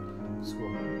this school.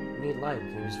 We need light. We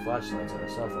can use flashlights on our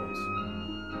cell phones.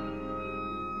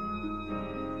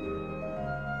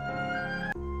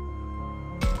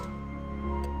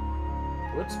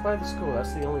 What's by the school?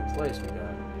 That's the only place we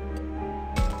got.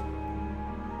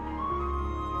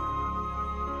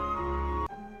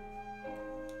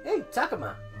 Hey,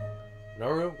 Takuma!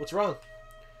 Noru, what's wrong?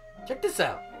 Check this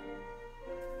out.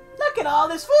 Look at all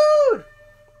this food!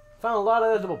 Found a lot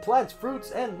of edible plants,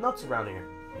 fruits, and nuts around here.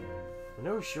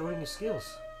 Noru's showing his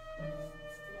skills.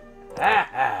 Ha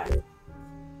ha!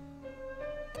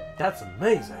 That's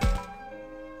amazing.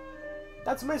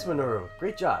 That's amazing, Minoru.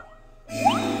 Great job.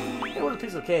 Hey, what a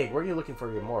piece of cake. Where are you looking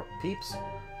for your more peeps?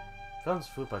 Found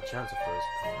some food by chance at first.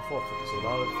 Before focusing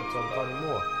on it, focus on finding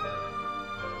more.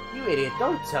 You idiot,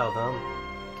 don't tell them.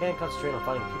 Can't concentrate on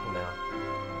finding people now.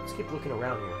 Let's keep looking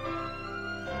around here.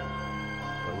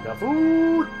 Oh, we got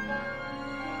food!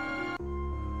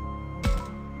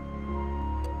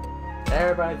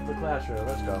 Everybody to the classroom,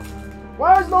 let's go.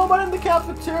 Why is nobody in the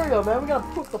cafeteria, man? We gotta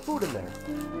put the food in there.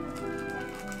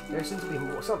 There seems to be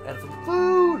some edible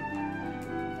food!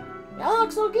 That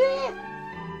looks so good!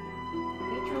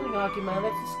 You're drooling, Agumon,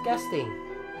 that's disgusting.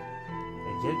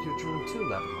 And yet you're drooling too,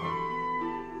 Labramon.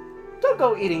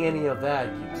 Don't go eating any of that,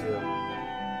 you two.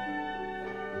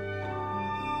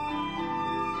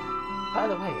 By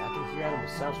the way, I can hear animal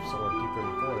sounds from somewhere deeper in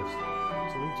the forest,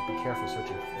 so we need to be careful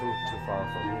searching for food too far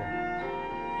from here.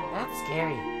 That's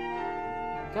scary.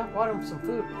 We got water and some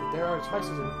food, but there are spices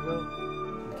in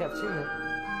the cafeteria.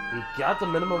 We got the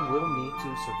minimum we'll need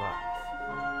to survive.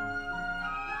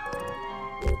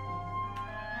 But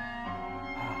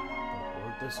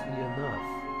will this be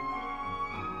enough?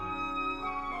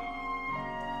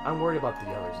 I'm worried about the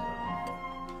others, though.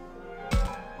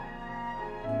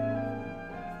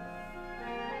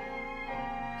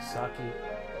 Saki,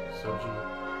 Soji,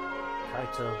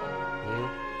 Kaito, you,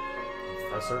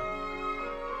 Professor.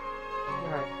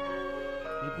 Alright.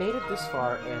 You've made it this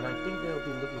far, and I think they'll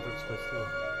be looking for this place too.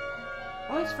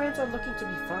 All his friends are looking to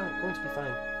be fine, going to be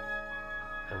fine.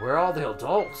 And we're all the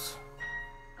adults.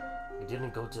 We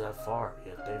didn't go to that far,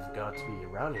 yet they've got to be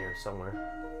around here somewhere.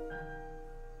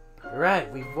 You're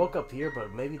right, we woke up here,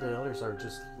 but maybe the others are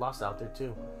just lost out there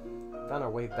too. Found our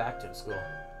way back to the school.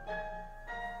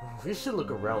 We should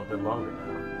look around a bit longer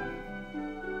now.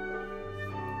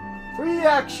 Free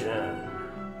action!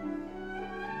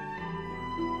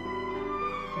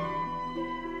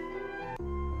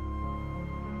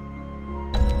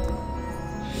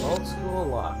 Old school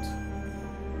unlocked.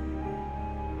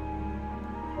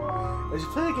 As you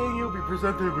play the game, you'll be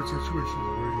presented with situations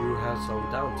where you have some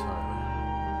downtime.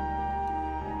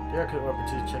 There could be an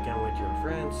opportunity to check in with your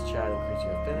friends, chat, increase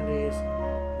your affinities.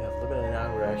 You have limited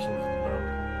interactions with the mode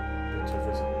to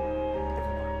visit everyone.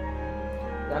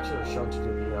 The actions are shown to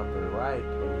be upper right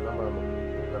when the number on the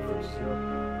left is 0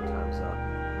 times up.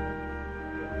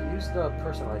 Use the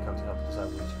person icon to help decide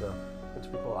where to go.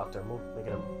 Which people after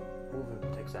making a movement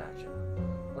takes action.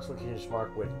 Also, can you just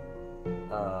mark with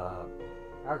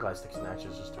hourglass takes an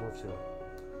action just to move to.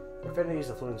 Affinities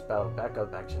influence battle,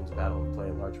 backup actions, battle, and play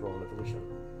a large role in evolution.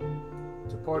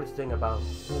 It's important to think about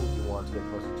who you want to get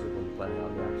closer to when planning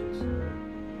out your actions.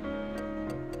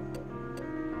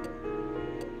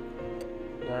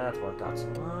 That's what got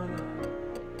some on.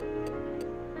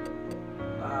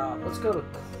 Let's go to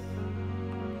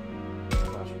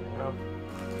Clash right now.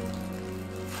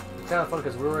 It's kind of fun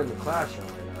because we were in the Clash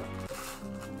right now.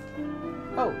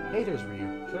 Oh, hey, there's Ryu.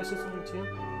 Should I say something to you?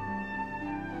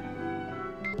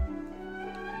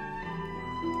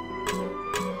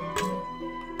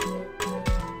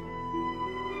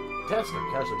 Desks are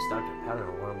casually stacked in a pattern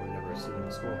of one we've never seen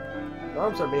in school. The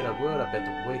arms are made of wood. I bet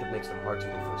the weight makes them hard to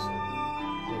move for soon.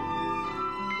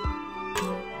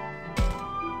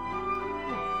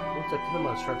 Looks like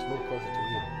Kinemon's trying to move closer to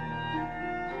you.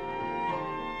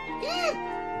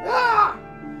 Ah!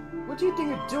 What do you think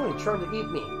you're doing, trying to eat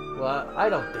me? Well, I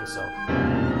don't think so.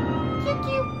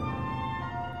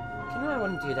 Kinemon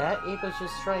wouldn't do that. Ape was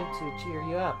just trying to cheer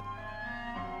you up.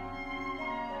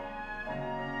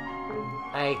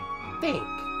 I think.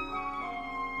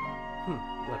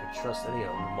 Like I trust any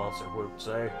other monster would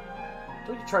say.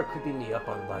 Don't you try creeping me up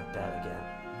on like that again.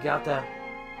 You got that?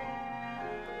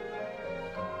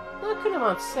 Look at him,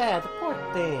 I'm sad, the poor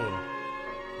thing.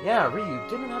 Yeah, Ryu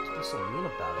didn't have to be so mean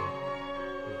about it.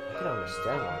 I can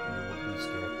understand why Ryu would be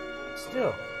scared. But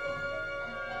still.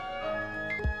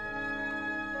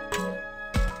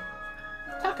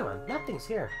 Takuma, nothing's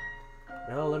here.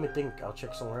 No, let me think. I'll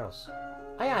check somewhere else.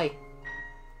 Aye aye.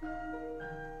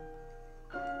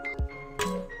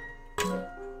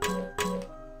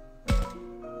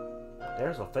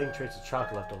 There's a faint trace of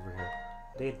chalk left over here.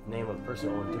 Date the name of the person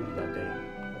on duty that day.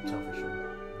 I'll tell for sure.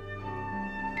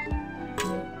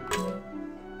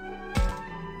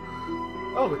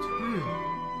 Oh, it's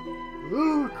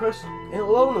ooh,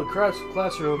 alone in the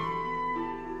classroom.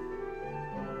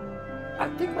 I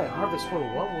think my Harvest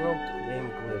Moon One World game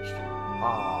glitched.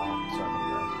 Ah, sorry about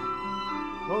that.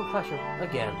 Lone classroom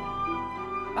again.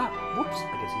 Ah, whoops! I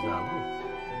guess he's not alone.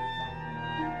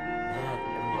 Man,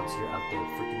 everyone's here out there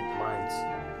freaking minds.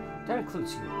 That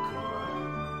includes you, Kuma.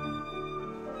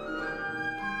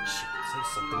 Shit, say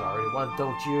something already. Why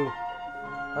don't you?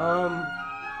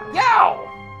 Yow!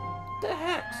 What the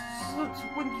heck? Since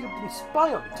when you been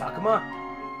spying on me, Takuma?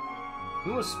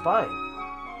 Who was spying?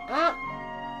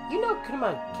 You know Kuma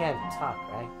can't talk,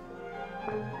 right?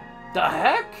 The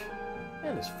heck?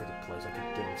 Man, this freaking place, I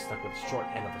keep getting stuck with the short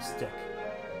end of a stick.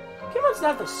 Kuma's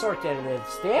not the short end of the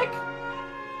stick!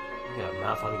 You got a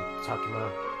mouth on you, Takuma.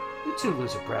 You too,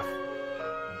 loser breath.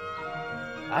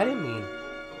 I didn't mean...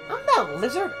 I'm not a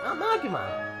lizard, I'm Agumon.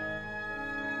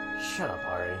 Shut up,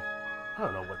 Ari. I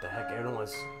don't know what the heck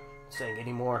everyone's saying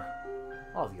anymore.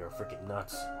 All of you are freaking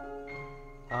nuts.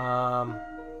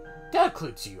 That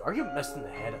includes you. Are you messed in the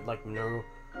head like Minoru,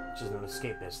 which is an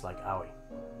escapist like Aoi?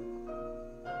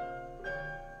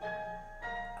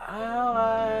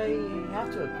 I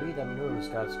have to agree that Minoru's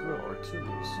got a squirrel or two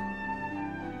loose.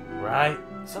 Right?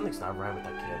 Something's not right with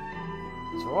that kid.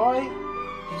 So Roy,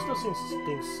 she still seems to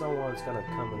think someone's gonna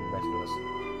come and rescue us.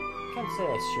 Can't say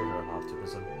I share her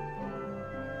optimism.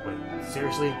 Wait,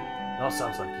 seriously? It all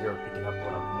sounds like you're picking up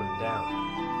what I'm putting down.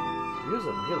 You're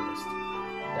a realist.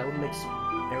 That would make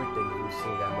everything you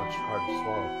seem that much harder to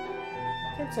swallow.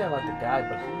 Can't say I like the guy,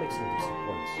 but he makes some decent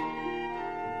points.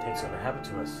 Things gonna happen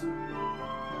to us.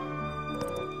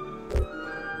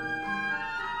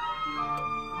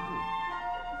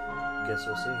 Guess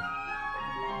we'll see.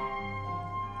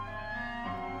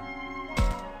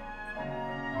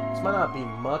 This might not be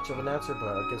much of an answer,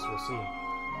 but I guess we'll see.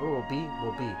 What will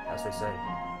be, as they say.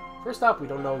 First off, we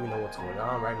don't know what's going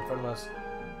on right in front of us.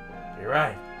 You're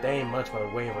right. They ain't much by the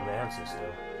way of an answer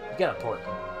still. You got a point.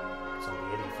 So I'm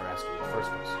the idiot for asking in the first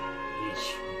place.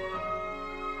 Yeesh.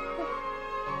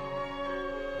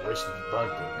 I wish the bug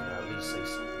thing could at least say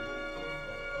something.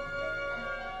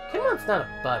 Kimon's not a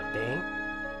bug thing.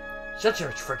 Shut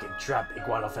your freaking trap,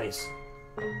 iguana face.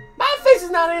 My face is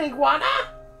not an iguana!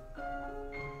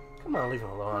 Come on, leave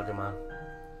him alone, Agumon.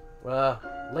 Well,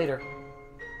 later.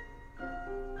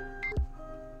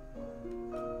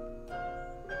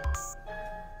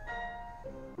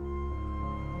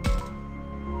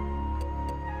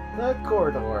 The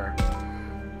corridor.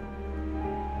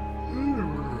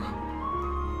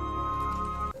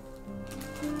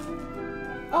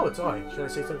 Oh, it's Oi. Should I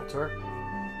say something to her?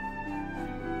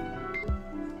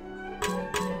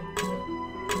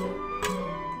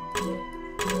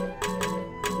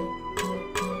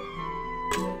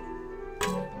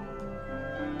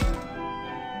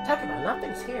 Talk about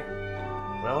nothing's here.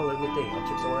 Well, let me think. I'll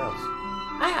check somewhere else.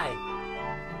 Aye.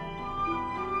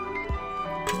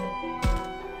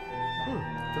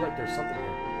 I feel like there's something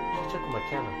here. Should check with my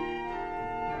camera.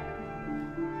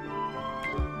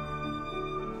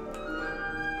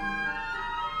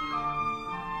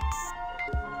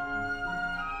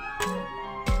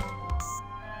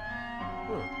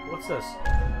 What's this?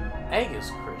 Egg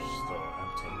is crystal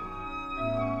empty.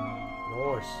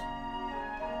 Norse.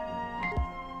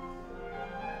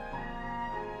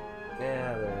 Yeah,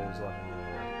 there's nothing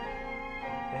anywhere.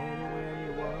 Anywhere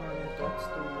you want it, that's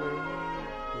the way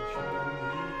you should need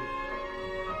it.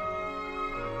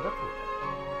 Nothing.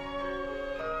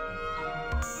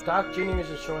 Doc Jr.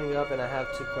 isn't showing up, and I have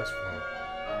two questions for him.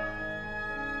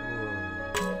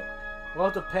 Well,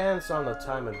 it depends on the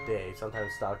time of day.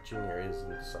 Sometimes Doc Jr.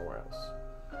 isn't somewhere else.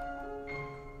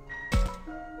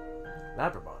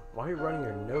 Labramon, why are you running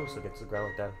your nose against the ground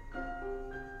like that?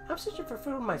 I'm searching for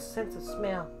food with my sense of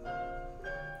smell.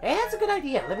 Hey, that's a good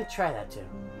idea. Let me try that too.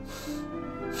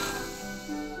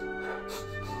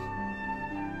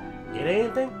 Get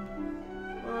anything?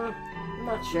 I'm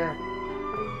not sure.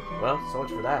 Well, so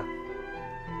much for that.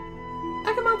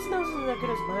 Agumon's nose isn't as good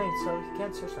as mine, so he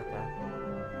can't search like that.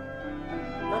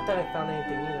 Not that I found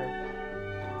anything either.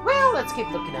 Well, let's keep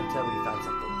looking until we found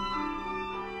something.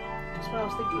 That's what I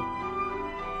was thinking.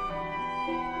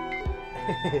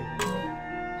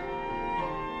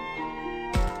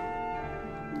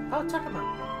 Oh, Takuma.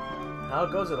 How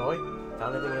goes it, Oi?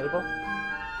 Found anything edible?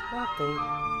 Nothing.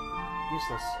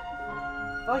 Useless.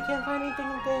 Oh, I can't find anything,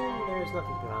 then there's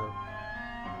nothing to be found.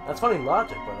 That's funny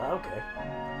logic, but okay.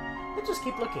 Let's just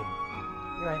keep looking.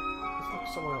 You're right. Let's look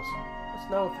somewhere else. Let's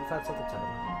know if we found something,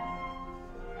 Takuma.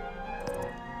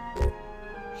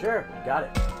 Sure, you got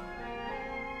it.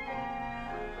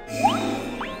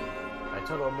 I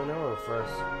told Minoru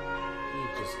first.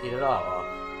 He'd just eat it all up.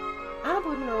 I don't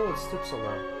believe Minoru would stoop so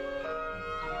low.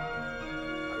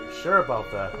 Are you sure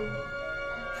about that?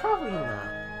 Probably not.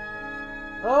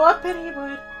 Oh, I bet he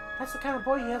would. That's the kind of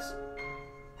boy he is.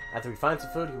 After we find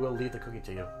some food, he will leave the cookie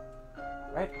to you.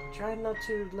 Right? Try not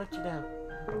to let you down.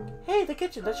 Hey, the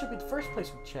kitchen. That should be the first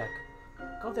place we check.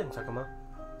 Go then, Takuma.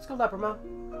 Let's go, Labramon.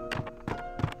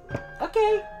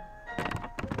 Okay.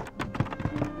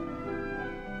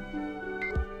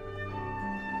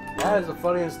 That is the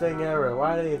funniest thing ever.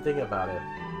 Why didn't you think about it?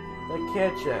 The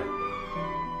kitchen.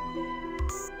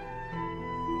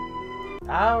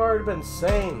 I've already been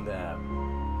saying that.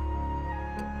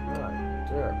 Right,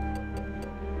 Derp.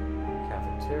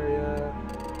 Cafeteria.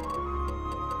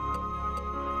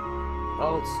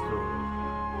 Old school.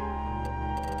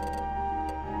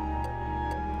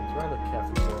 It's around the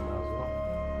cafeteria now as well.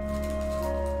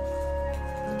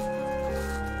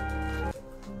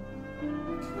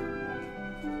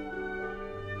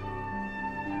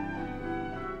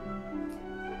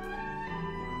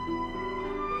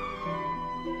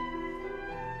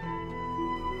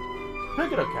 Pick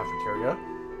it up, cafeteria.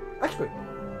 Ice cream.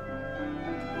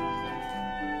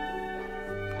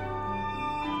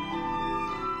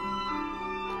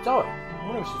 Zoe, I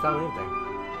wonder if she found anything.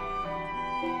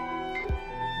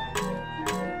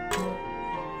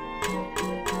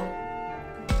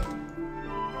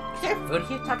 Is there food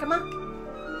here, Takuma?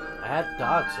 I had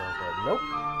thought so, but nope.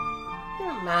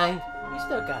 Never mind. We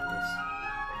still got this.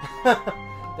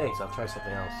 Thanks, I'll try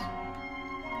something else.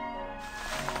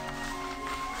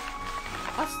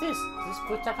 What's this? Is this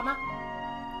food, Takuma?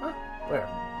 Huh? Where?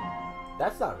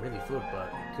 That's not really food,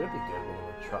 but it could be good when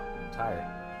we're tired.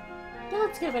 Then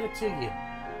let's give it to you.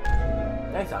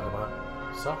 Thanks, Takuma.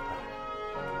 Soft pack.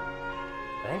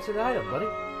 Thanks for the item, buddy.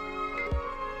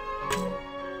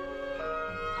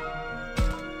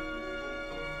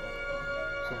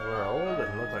 So we're old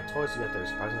and look like toys, yet they're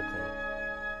surprisingly clean.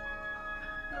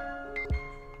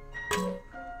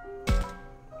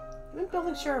 Even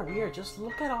buildings sure are weird. Just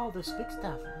look at all this big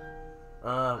stuff.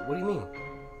 What do you mean?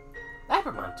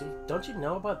 Labramonte, don't you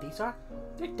know about these are?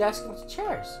 They're desks and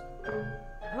chairs. I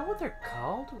don't know what they're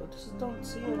called. I just don't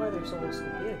see why they're so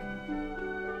big.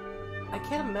 I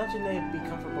can't imagine they'd be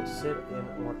comfortable to sit in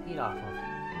or eat off of.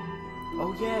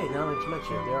 Oh yeah, now that you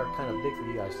mention it, they are kind of big for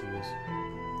you guys to use.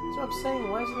 So I'm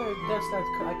saying, why isn't there a desk that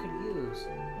I could use?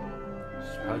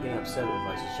 She's probably getting upset if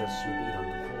I suggest she eat on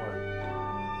the floor.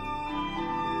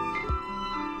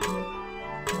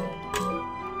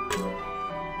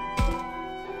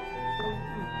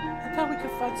 I thought we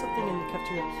could find something in the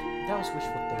cafeteria. That was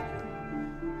wishful thinking.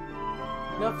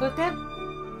 No food then?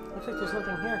 Looks like there's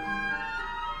nothing here.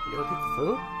 You looking for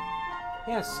food?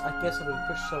 Yes, I guess if we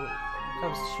push some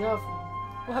comes to shove,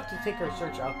 we'll have to take our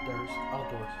search outdoors.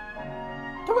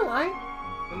 Don't worry,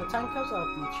 when the time comes, I'll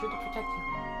be sure to protect you.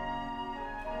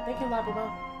 Thank you, Labrador.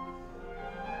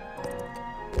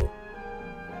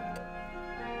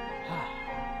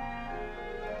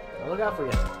 I'll look out for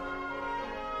you.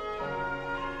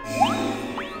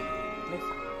 Next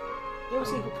time. You ever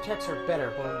see who protects her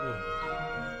better more than me?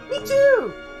 Me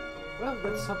too! Well,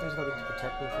 let's hope there's nothing to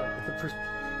protect me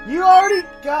from. You already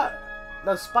got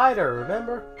the spider,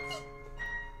 remember?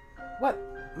 What?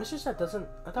 Mr. Set doesn't...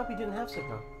 I thought we didn't have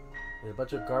signal. There's a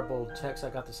bunch of garbled text. I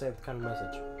got the same kind of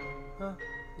message. Huh?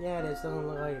 Yeah, it is. Doesn't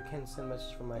look like I can send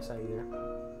messages from my side either.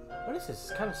 What is this?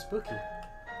 It's kind of spooky.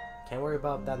 Can't worry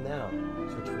about that now.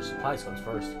 Search for supplies comes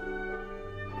first.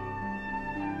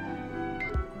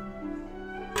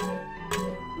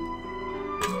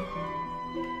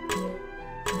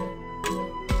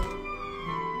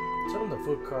 Some of the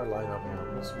food card line up here.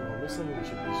 While missing, we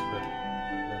should be script.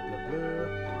 Blah blah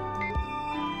blah.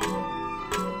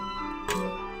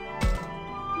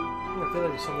 I feel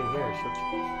like there's something here.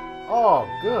 Oh,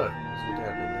 good. That's what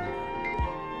I've been doing.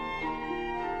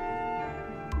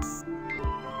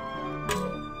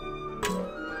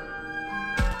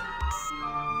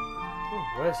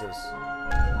 What is this?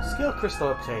 Skill crystal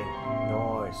obtained.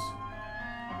 Nice.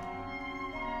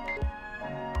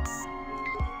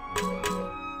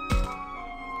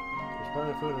 There's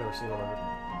plenty of food I've never seen all of it.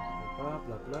 Blah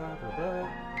blah blah blah blah.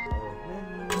 Oh,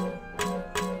 menu.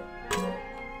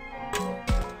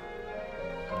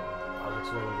 Alex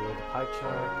will reveal the pie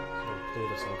chart. So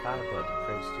data some kind, but the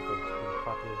frame's too big to read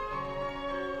properly.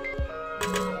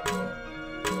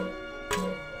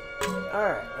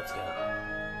 Alright, let's go.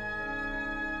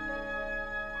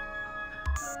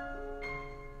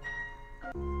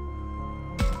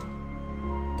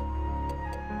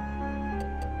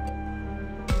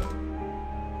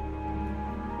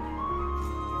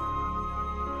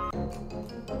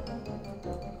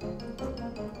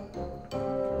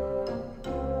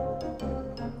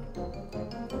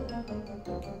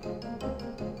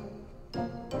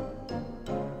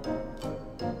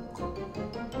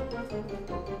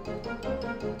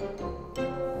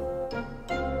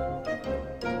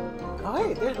 Oh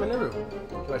hey, there's my new room.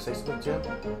 Do I say something to him?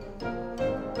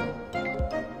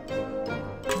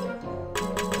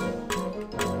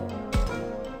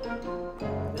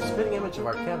 The spitting image of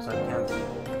our campsite can't be.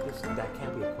 That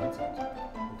can't be a coincidence.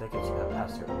 The decades have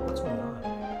passed here. What's going on?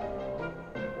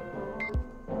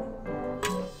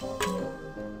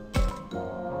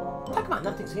 Come on,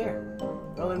 nothing's here.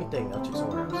 Well, let me think. I'll check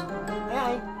somewhere else.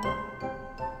 Hey.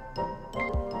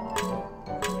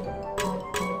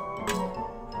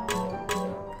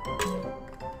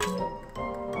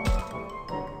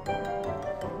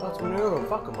 What's my new room?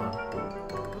 Fuck 'em on.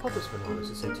 What this manure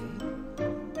to say to you?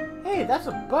 Hey, that's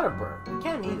a butterbird. You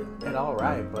can't eat it. It's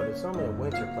alright, but it's only a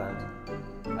winter plant.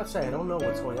 I'd say I don't know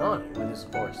what's going on here with this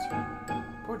forest.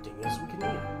 Poor thing is, we can eat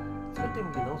it. It's a good thing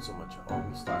we know so much. Oh,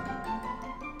 we started.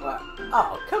 What?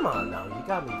 Oh, come on now. You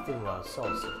got me feeling a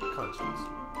sauce of conscience.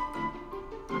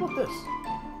 How about this?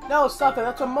 No, stop it.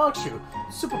 That's a monk shoe.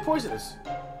 It's super poisonous.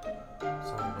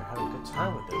 Sounds like they're having a good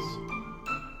time with this.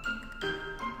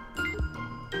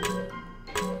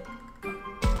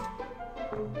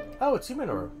 Oh, it's you,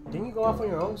 Minoru. Didn't you go off on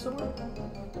your own somewhere?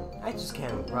 I just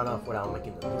can't run off without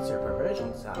making the necessary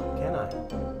preparations, can I?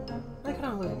 I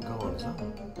cannot let him go on his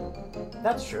own.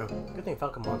 That's true. Good thing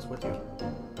Falcomon's with you.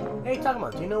 Hey,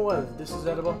 Takamon, do you know what this is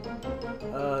edible?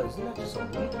 Isn't that just a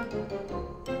weed?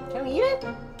 Can we eat it?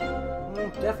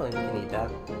 Definitely we can eat that.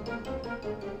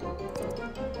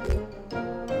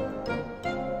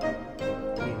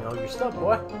 You know your stuff,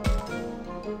 boy.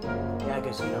 Yeah, I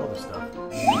guess you know the stuff.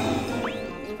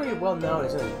 It's pretty well known,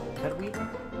 isn't it? Cut wheat?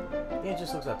 Yeah, it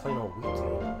just looks like plain old wheat to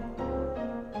me.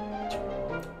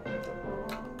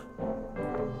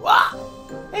 Wah!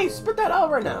 Hey, spit that out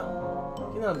right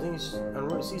now! You know, these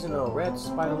unroot seasonal red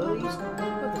spider lilies?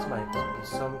 Well, this might be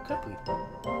some cut wheat.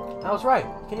 I was right,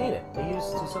 you can eat it. They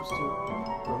used to substitute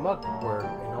for mugwort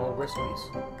in old recipes.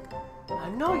 I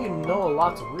know you know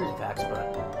lots of weird facts,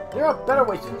 but there are better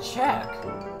ways to check.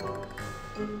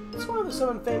 It's one of the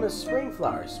 7 famous spring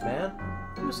flowers, man.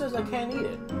 Who says I can't eat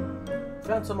it?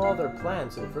 Found some other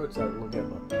plants and fruits that look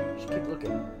at, but you should keep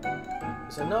looking.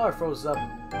 Because I know I froze up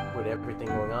with everything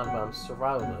going on, but I'm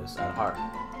survivalist at heart.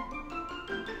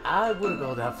 I wouldn't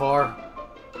go that far.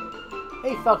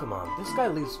 Hey, Falcomon, this guy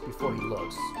leaves before he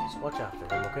looks, so watch after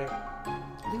him, okay?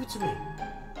 Leave it to me.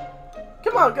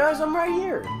 Come on, guys, I'm right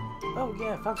here. Oh,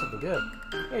 yeah, I found something good.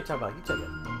 Here, Talbot, you take it.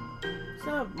 It's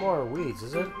not more weeds,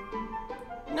 is it?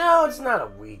 No, it's not a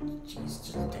weed. Jeez,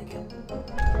 just take it.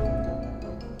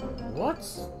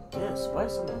 What's this? Why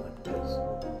is something like this?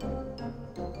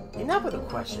 Enough with the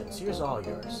questions. Here's all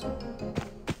yours.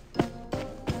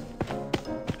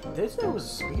 Did it say it was a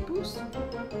speed boost? Oh,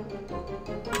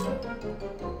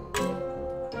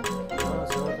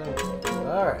 that's another thing.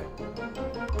 Alright.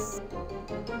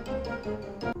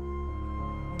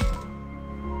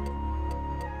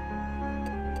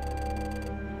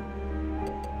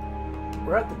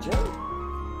 We're at the gym.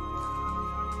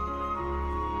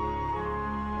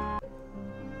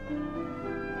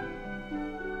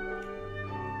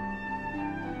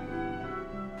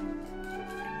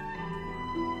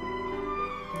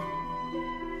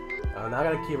 Oh, now I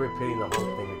gotta keep repeating the whole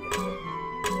thing again.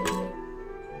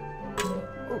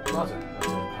 Oh, closet. That's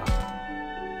in the closet.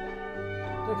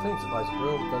 There are cleaning supplies,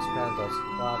 broom, dustpan, dust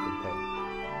cloth, and paint.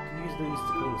 You can use these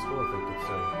to clean the school if it gets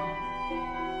dirty.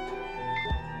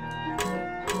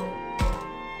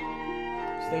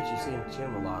 Stage you see in the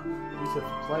gym a lot. Use it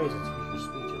for plays and to use your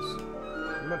speeches.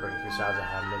 Remember, if your sides I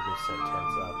have making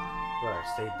sentence up, where I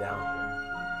stayed down here.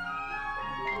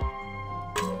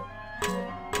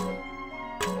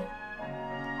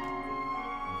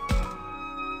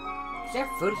 Is there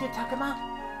food here, Takuma?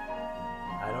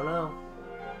 I don't know.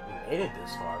 We ate it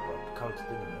this far, but come to think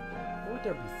of it, why would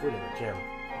there be food in the gym?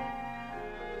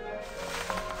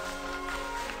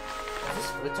 Is this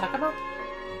food, Takuma?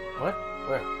 What?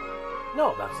 Where?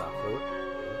 No, that's not food.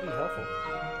 It would be helpful.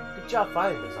 Good job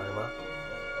finding this, Takuma.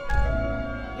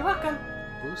 You're welcome.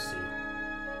 Boosie.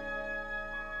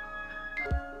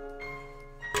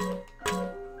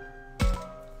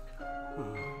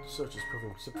 Search is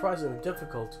proving surprisingly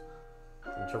difficult.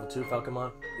 In trouble too,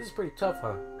 Falcomon? This is pretty tough,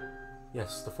 huh?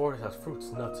 Yes, the forest has fruits,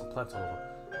 nuts, and plants all over.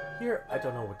 Here, I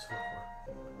don't know what to look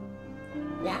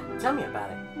for. Yeah, tell me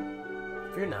about it.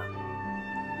 Fear not.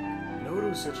 Minoru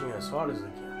is searching as hard as he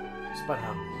can, despite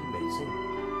how he may seem.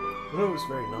 Minoru is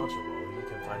very knowledgeable, he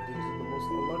can find things in the most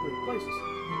unlikely places.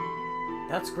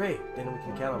 That's great, then we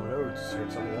can count on Minoru to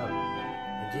search something out.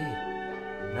 Indeed.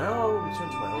 Now I will return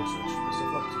to my own search. Best of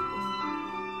luck to you.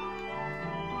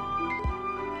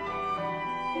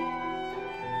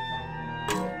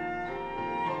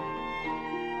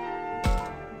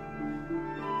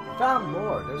 Found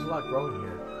more. There's a lot growing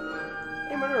here.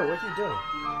 Hey, Minoru, what are you doing?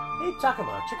 Hey,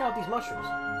 Takuma, check out these mushrooms.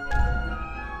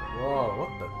 Whoa, what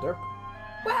the derp?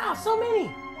 Wow, so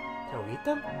many! Can we eat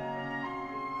them?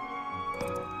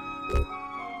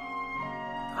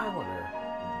 I wonder.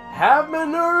 Have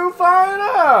Minoru find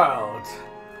out!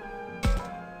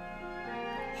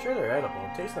 Sure, they're edible.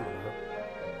 Taste them, Minoru.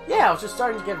 Yeah, I was just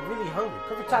starting to get really hungry.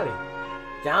 Perfect timing.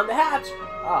 Down the hatch!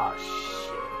 Aw, shit.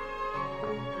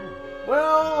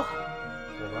 Well,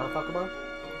 around Falcomon?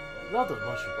 Love those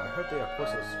mushrooms, but I heard they are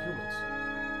poisonous to humans.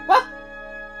 What?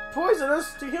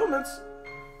 Poisonous to humans?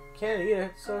 Can't eat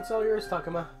it, so it's all yours,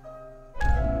 Takuma.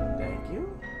 Thank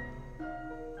you.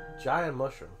 Giant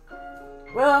mushroom.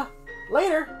 Well,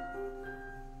 later.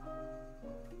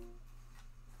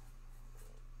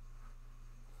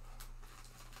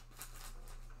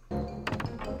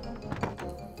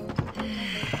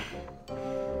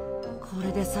こ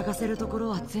れで探せるところ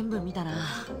は全部見たな。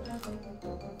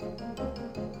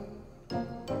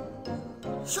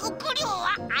食料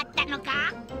はあったの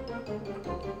か？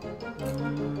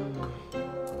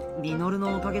リミノル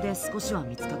のおかげで少しは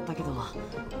見つかったけど、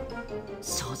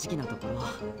正直なとこ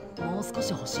ろもう少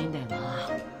し欲しいんだよな。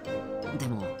で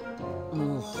も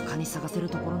もう他に探せる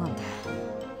ところなんて。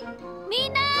み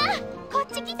んなこっ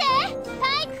ち来て、体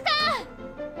育館。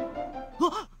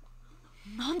あ、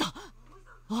なんだ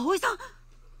葵さん。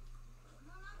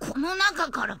この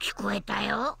中から聞こえた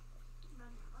よ。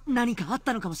何かあっ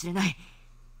たのかもしれない。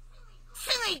す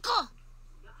ぐ行こ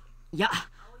う。いや、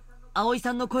葵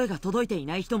さんの声が届いてい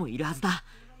ない人もいるはずだ。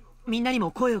みんなに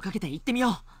も声をかけて行ってみ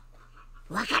よ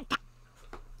う。わかった。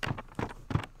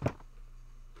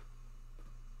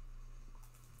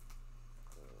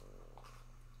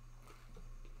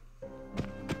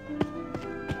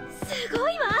すご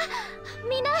いわ。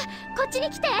みんなこっちに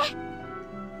来て。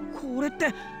これっ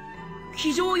て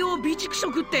非常用備蓄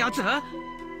食ってやつ？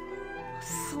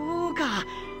そうか、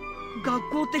学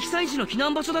校って被災地の避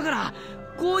難場所だから、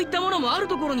こういったものもある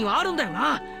ところにはあるんだよ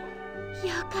な。よ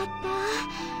かっ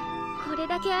た。これ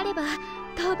だけあれば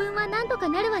当分はなんとか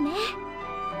なるわね。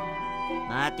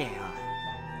待てよ、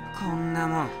こんな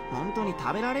もん本当に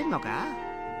食べられんのか？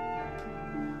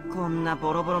こんな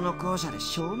ボロボロの校舎で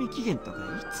賞味期限とかい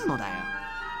つのだよ。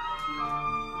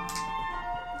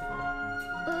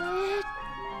あ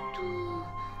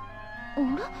れ？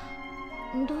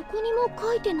どこにも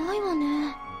書いてないわ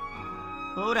ね。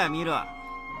ほら見ろ、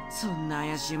そんな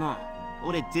怪しいもん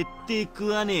俺絶対食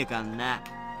わねえかんな。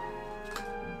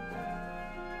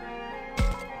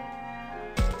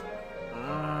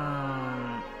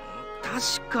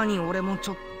確かに俺もち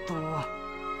ょっと。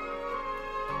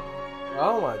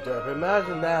Oh my Derp,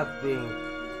 imagine that being.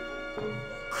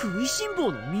 食いしん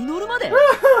坊のミノルまで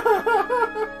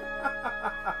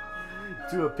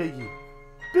To a piggy.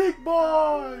 Big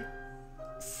boy!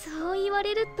 そう言わ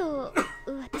れると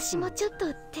私もちょっ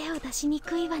と手を出しに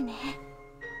くいわね。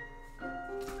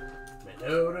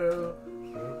Minoru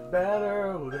is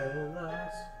better than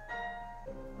us.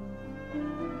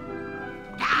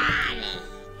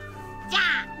 じゃ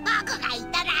あ僕がい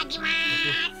ただきます。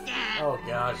Oh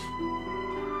gosh.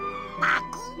 パ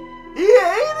ク。 He ate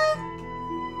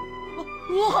it?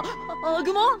 うわ、ア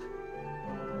グモン。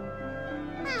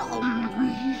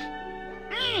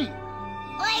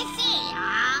おいしいよ。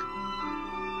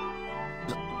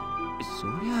そ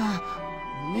りゃ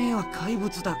目は怪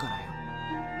物だからよ。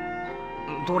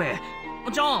どれ？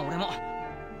じゃあ俺も。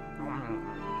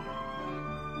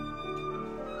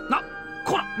な、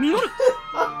こらミノル。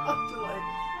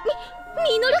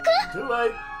ミノルくん。Too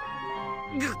late.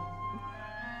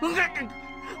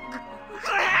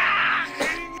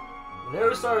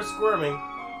 Minoru started squirming.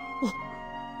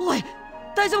 おい、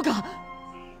大丈夫か？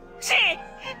死ぬ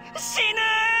ー。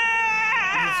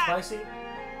Is it spicy?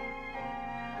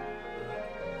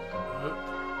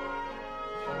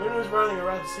 Minoru's running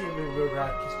around to see if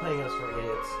he's playing us for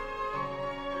idiots.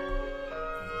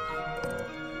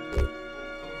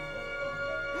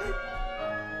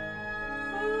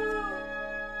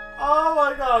 Oh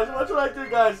my gosh, what should I do,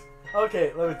 guys?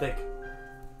 Okay, let me think.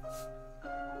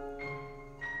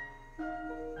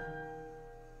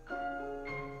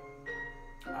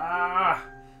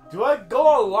 Do I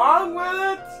go along with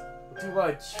it? Do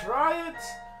I try it?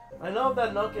 I know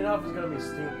that knocking off is gonna be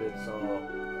stupid, so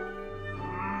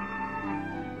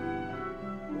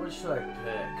what should I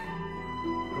pick?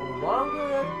 Go along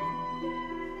with it?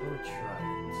 Or try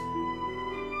it?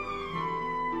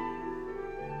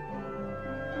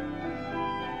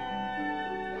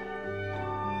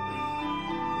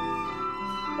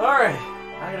 Alright,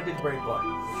 I'm gonna be the brave boy.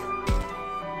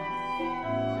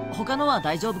 他のは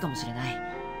大丈夫かもしれない。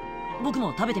僕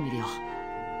も食べてみるよ。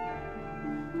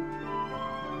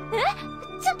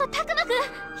ちょっとタクマくん、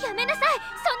やめなさい。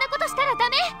そんなことしたらダ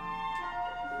メ。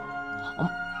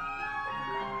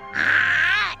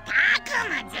タク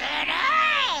マずるい。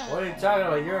 What are you talking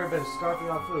about? You've been scarfing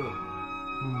on food.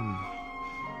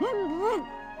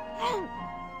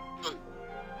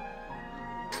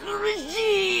 苦し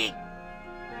い。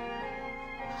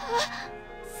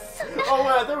Oh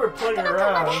man, they were playing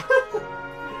around.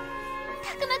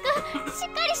 タクマくん、しっ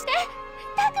かりして。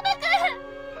タクマくん。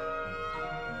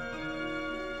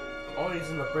Oh, he's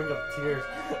in the brink of tears.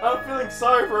 I'm feeling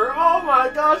sorry for her. Oh my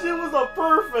gosh, it was a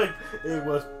perfect. It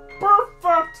was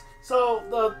perfect. So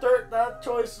that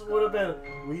choice would have been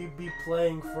we'd be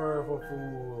playing for a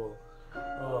fool.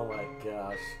 Oh my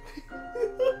gosh.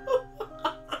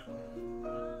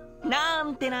 な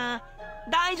んてな、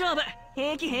大丈夫、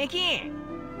平気平気。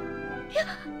や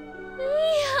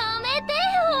めてよ。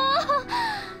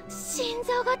心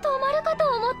臓が止まるかと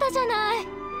思ったじゃない。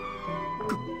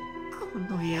こ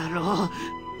の野郎、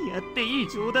やっていい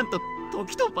冗談と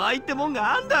時と場合ってもん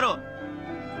があんだろ。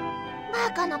ま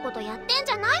バカなことやってん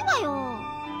じゃないわよ。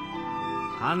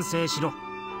反省しろ。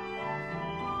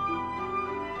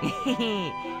へへ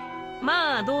へ。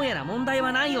まあどうやら問題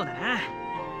はないようだな。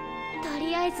と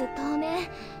りあえず当面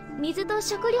水と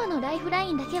食料のライフラ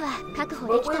インだけは確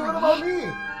保できたわ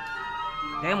ね。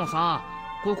でもさ、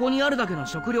ここにあるだけの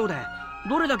食料で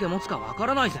どれだけ持つかわか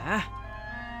らないぜ。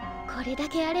これだ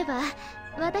けあれば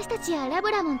私たちやラ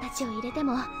ブラモンたちを入れて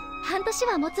も半年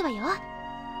は持つわよ。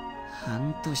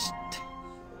半年って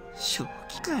正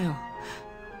気かよ。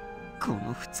こ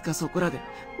の2日そこらで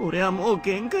俺はもう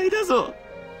限界だぞ。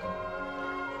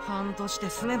半年で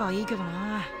済めばいいけど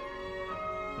な。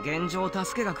現状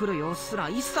助けが来る様子すら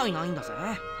一切ないんだぜ。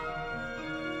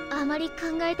あまり考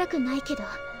えたくないけど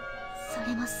そ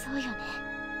れもそうよね。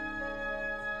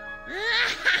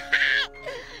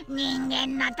人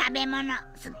間の食べ物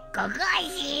すっごくおい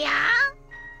しいよ。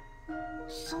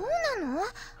そうなの？少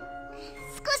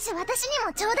し私に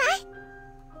もちょうだい。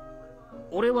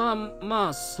俺はま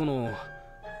あそ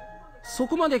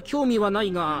こまで興味はな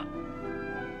いが、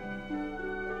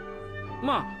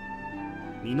まあ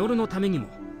ミノルのためにも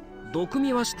毒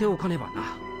味はしておかねば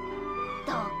な。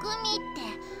毒味っ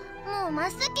てもう真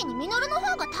っ先にミノルの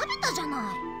方が食べたじゃ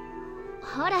ない。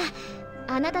ほら、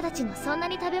あなたたちもそんな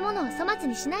に食べ物を粗末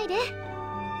にしないで。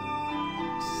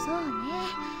そうね、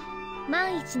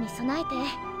万一に備えて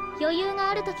余裕が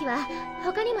あるときは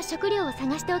他にも食料を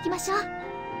探しておきましょう。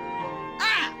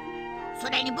そ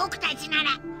れに僕たちな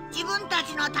ら自分た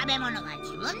ちの食べ物が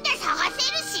自分で探せ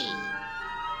るし。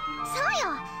そ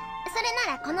うよ、それ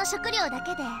ならこの食料だ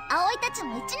けで葵たち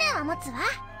も1年は持つわ。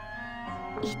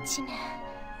1年、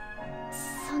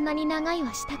そんなに長い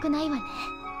はしたくないわね。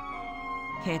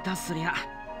下手すりゃ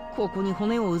ここに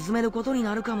骨をうずめることに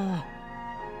なるかも。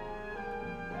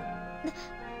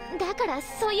だから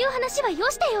そういう話はよ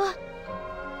してよ。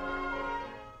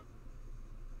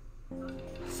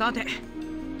さて、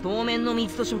当面の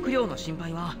水と食料の心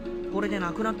配はこれで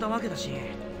なくなったわけだし、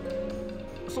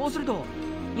そうすると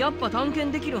やっぱ探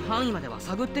検できる範囲までは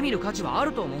探ってみる価値はあ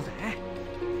ると思うぜ。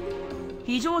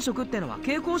非常食ってのは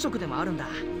蛍光食でもあるんだ。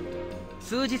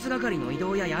数日がかりの移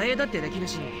動や野営だってできる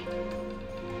し。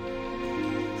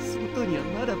外には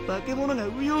まだ化け物が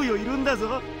うようよいるんだ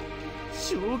ぞ。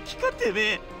正気かてめ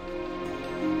え。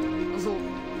そ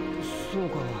う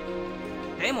か。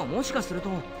でももしかすると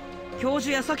教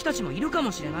授やサキたちもいるか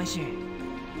もしれないし。い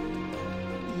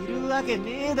るわけ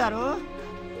ねえだろ。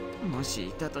もし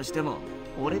いたとしても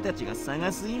俺たちが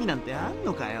探す意味なんてあん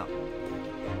のかよ。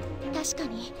確か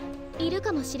にいる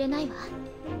かもしれないわ。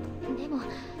でも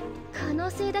可能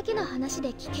性だけの話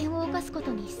で危険を冒すこ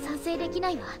とに賛成でき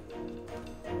ないわ。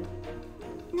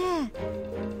ね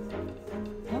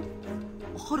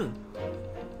春、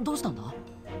どうしたんだ？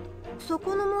え、そ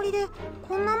この森で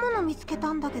こんなもの見つけ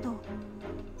たんだけど。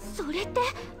それって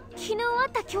昨日あ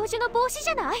った教授の帽子じ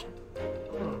ゃない？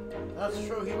 That's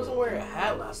true. He wasn't wearing a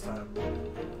hat last time.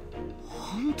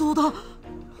 本当だ。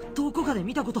どこかで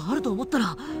見たことあると思った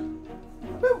ら。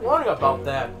I've been wondering about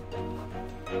that.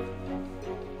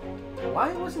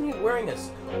 Why wasn't he wearing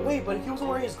his... Wait, but he wasn't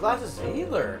wearing his glasses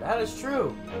either. That is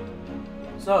true.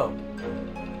 So,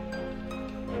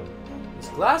 his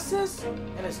glasses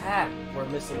and his hat were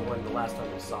missing when the last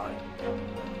time we saw it.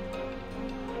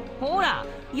 ほら、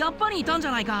やっぱりいたんじ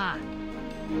ゃないか。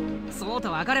そう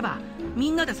と分かればみ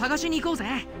んなで探しに行こうぜ。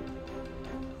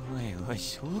おいおい、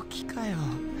正気かよ。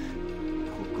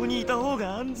ここにいた方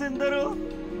が安全だろ。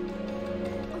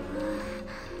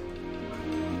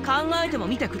考えても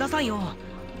みてくださいよ。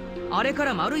あれか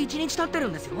ら丸1日経ってる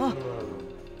んですよ。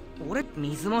俺、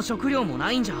水も食料も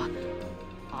ないんじゃ。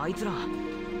あいつら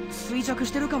衰弱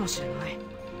してるかもしれない。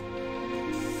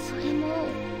それも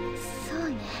そう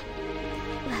ね。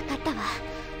分かったわ。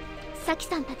サキ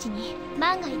さんたちに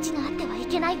万が一があってはい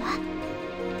けないわ。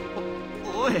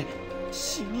おい、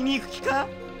死にに行く気か？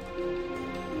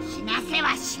死なせ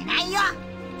はしないよ。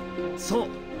そう、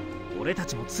俺た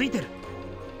ちもついてる。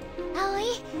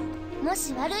葵、も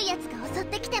し悪いやつが襲っ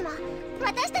てきても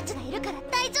私たちがいるから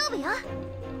大丈夫よ。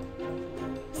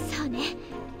そうね、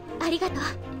ありがとう。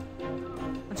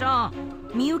じゃあ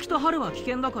みゆきと春は危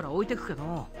険だから置いてくけ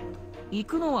ど、行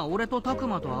くのは俺と拓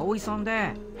磨と葵さん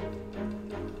で。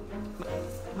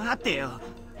待てよ、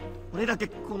俺だけ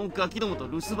このガキどもと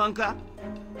留守番か？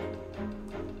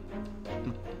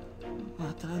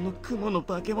またあの雲の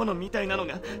化け物みたいなの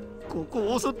がこ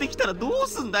こを襲ってきたらどう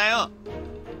すんだよ。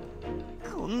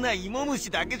こんな芋虫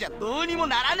だけじゃどうにも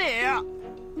ならねえよ。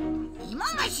芋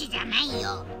虫じゃない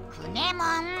よ、クネモ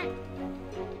ン。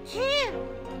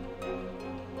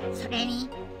それに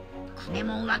クネ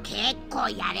モンは結構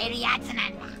やれるやつな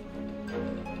んだ。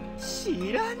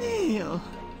知らねえよ。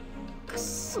く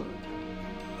そ。We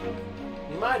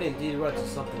might indeed run to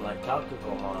something like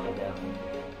Kalkukomon again.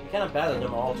 We can't abandon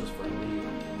them all just for greed.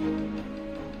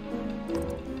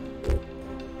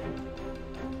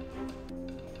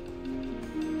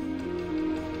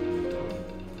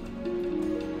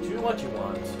 Do what you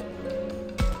want.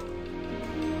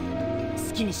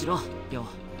 好きにしろ、りょう。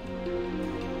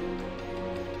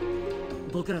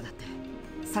僕らだって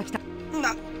先た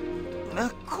な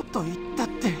こと言ったっ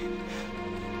て、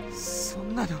そ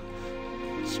んなの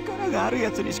力がある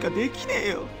やつにしかできね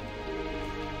えよ。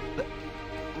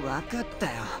わかった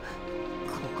よ。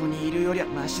ここにいるよりは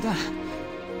マシだ。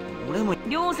俺も。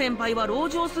両先輩は籠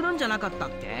城するんじゃなかったっ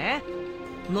け？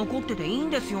残ってていいん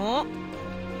ですよ。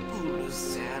うる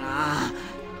せえな。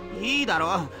いいだ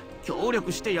ろ、協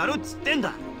力してやるっつってん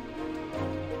だ。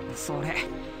それ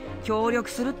協力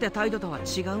するって態度とは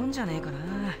違うんじゃねえかな。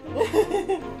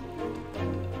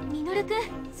ミノルくん、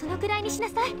そのくらいにしな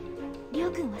さい。りょ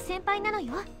うくんは先輩なの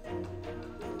よ。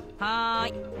はー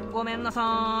い、ごめんな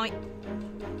さーい。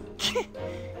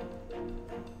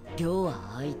りょうは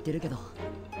ああ言ってるけど、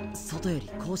外より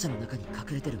校舎の中に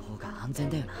隠れてる方が安全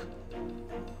だよな。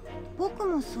僕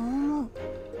もそう思う。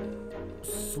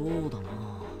そうだ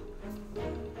な。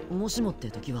もしもって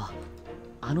時は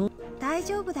大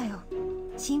丈夫だよ、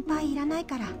心配いらない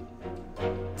から。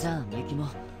じゃあみゆきも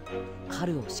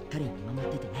春をしっかり見守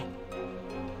っててね。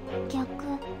逆。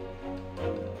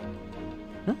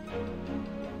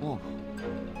お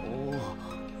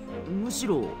むし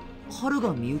ろ春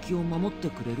がみゆきを守って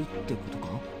くれるってことか？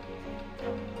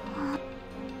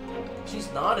 She's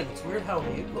nodding. It's weird how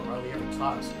Miyuko hardly ever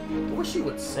talks. I wish she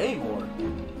would say more.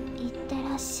 いって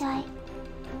らっしゃい。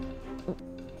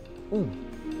おう。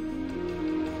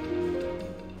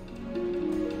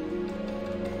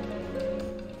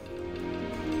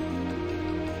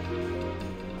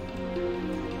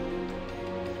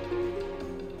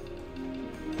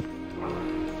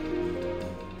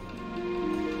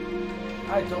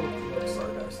I don't look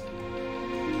sarcastic.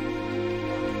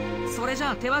 それじゃ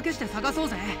あ手分けして探そう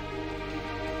ぜ。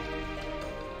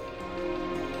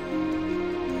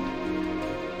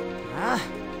ああ、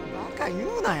バカ言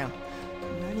うなよ。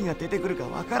何が出てくるか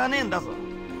わからねえんだぞ。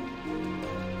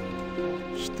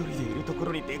一人でいるとこ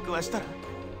ろに出くわしたら、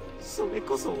それ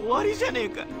こそ終わりじゃねえ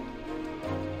か。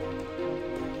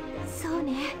そう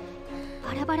ね、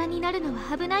バラバラになるの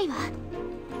は危ないわ。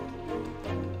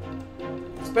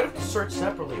It's better to search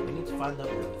separately. We need to find them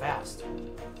fast.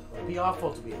 It'd be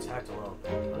awful to be attacked alone.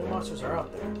 How many monsters are out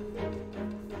there?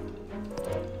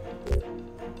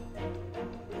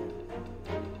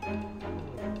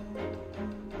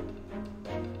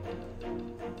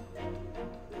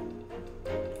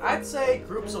 I'd say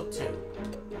groups of 2.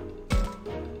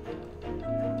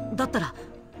 だったら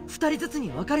2人ずつに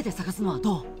分かれて探すのは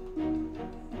どう？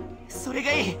それ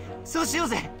がいい。そうしよう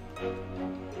ぜ。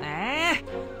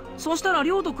そしたら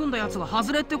亮と組んだやつが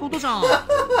外れってことじゃん。こ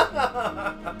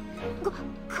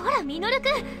らミノルくん、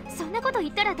そんなこと言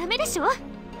ったらダメでしょ。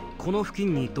この付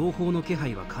近に同胞の気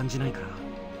配は感じないから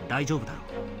大丈夫だろ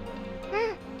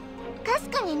う。かす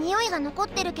かに匂いが残っ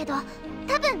てるけど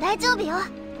多分大丈夫よ。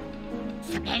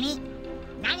それに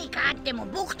何かあっても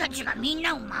僕たちがみん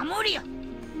なを守るよ。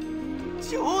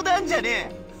冗談じゃ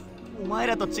ねえ。お前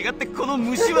らと違ってこの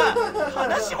虫は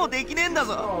話もできねえんだ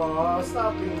ぞ。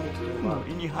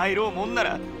森に入ろうもんな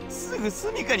らすぐ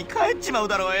住処に帰っちまう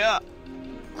だろうよ。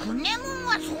クネモン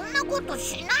はそんなこと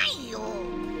しないよ。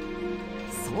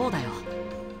そうだよ、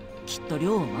きっと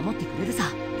亮を守ってくれる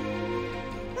さ。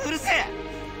うるせえ。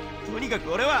とにか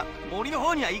く俺は森の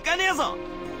方には行かねえぞ。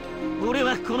俺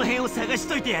はこの辺を探し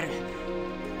といてやる。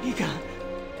いいか、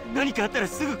何かあったら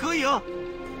すぐ来いよ。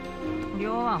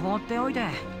亮は放っておいて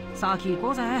先行こ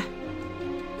うぜ。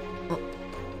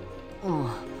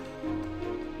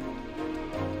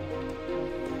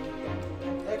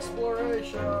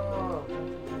Exploration.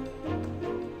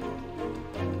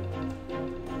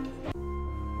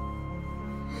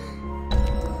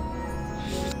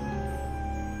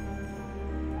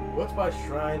 What's by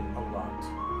shrine unlocked?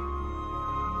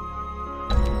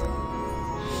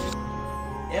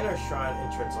 Inner shrine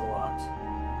entrance unlocked.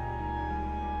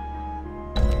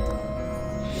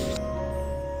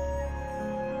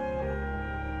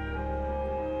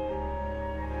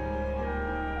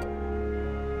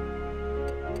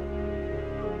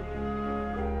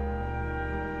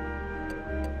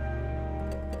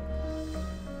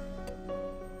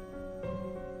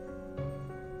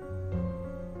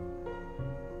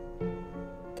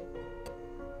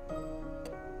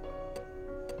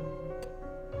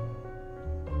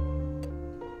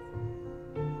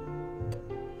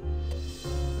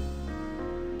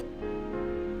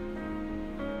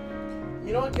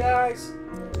 on, guys.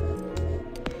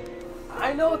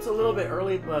 I know it's a little bit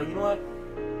early, but you know what?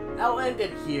 I'll end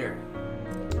it here.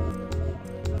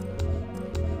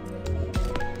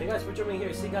 Thank you guys for joining me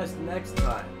here. See you guys next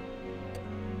time.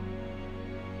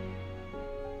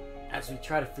 As we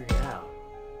try to figure out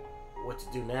what to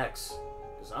do next.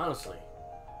 Because honestly,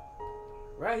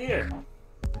 right here,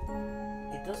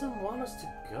 it doesn't want us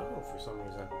to go for some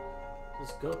reason.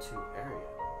 Just go to area.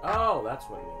 Oh, that's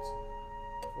what it means.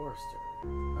 Forester.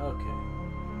 Okay.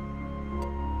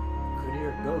 Could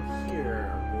either go here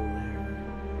or go there.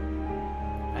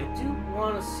 I do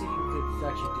want to see if we could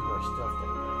actually do our stuff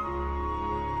that way.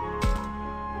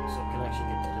 So we can actually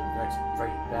get to the next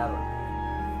great battle.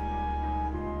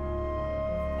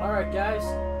 Alright, guys.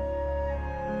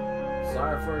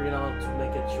 Sorry for, to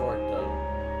make it short, though.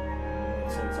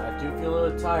 Since I do feel a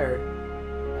little tired,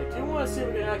 I do want to see if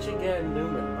we can actually get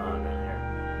Newman on down here.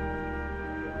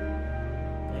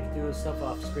 I can do this stuff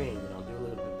off screen, do a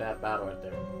little bit of that battle right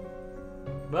there.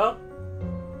 Well,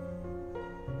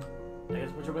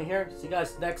 thanks for joining here. See you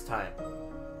guys next time.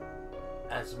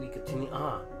 As we continue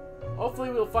on.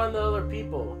 Hopefully we'll find the other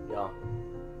people, y'all.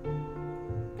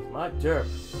 My derp.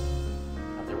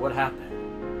 After what happened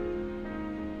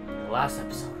in the last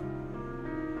episode.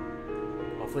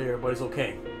 Hopefully everybody's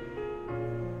okay.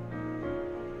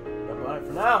 Bye-bye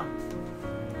for now.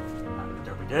 Have a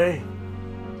derpy day.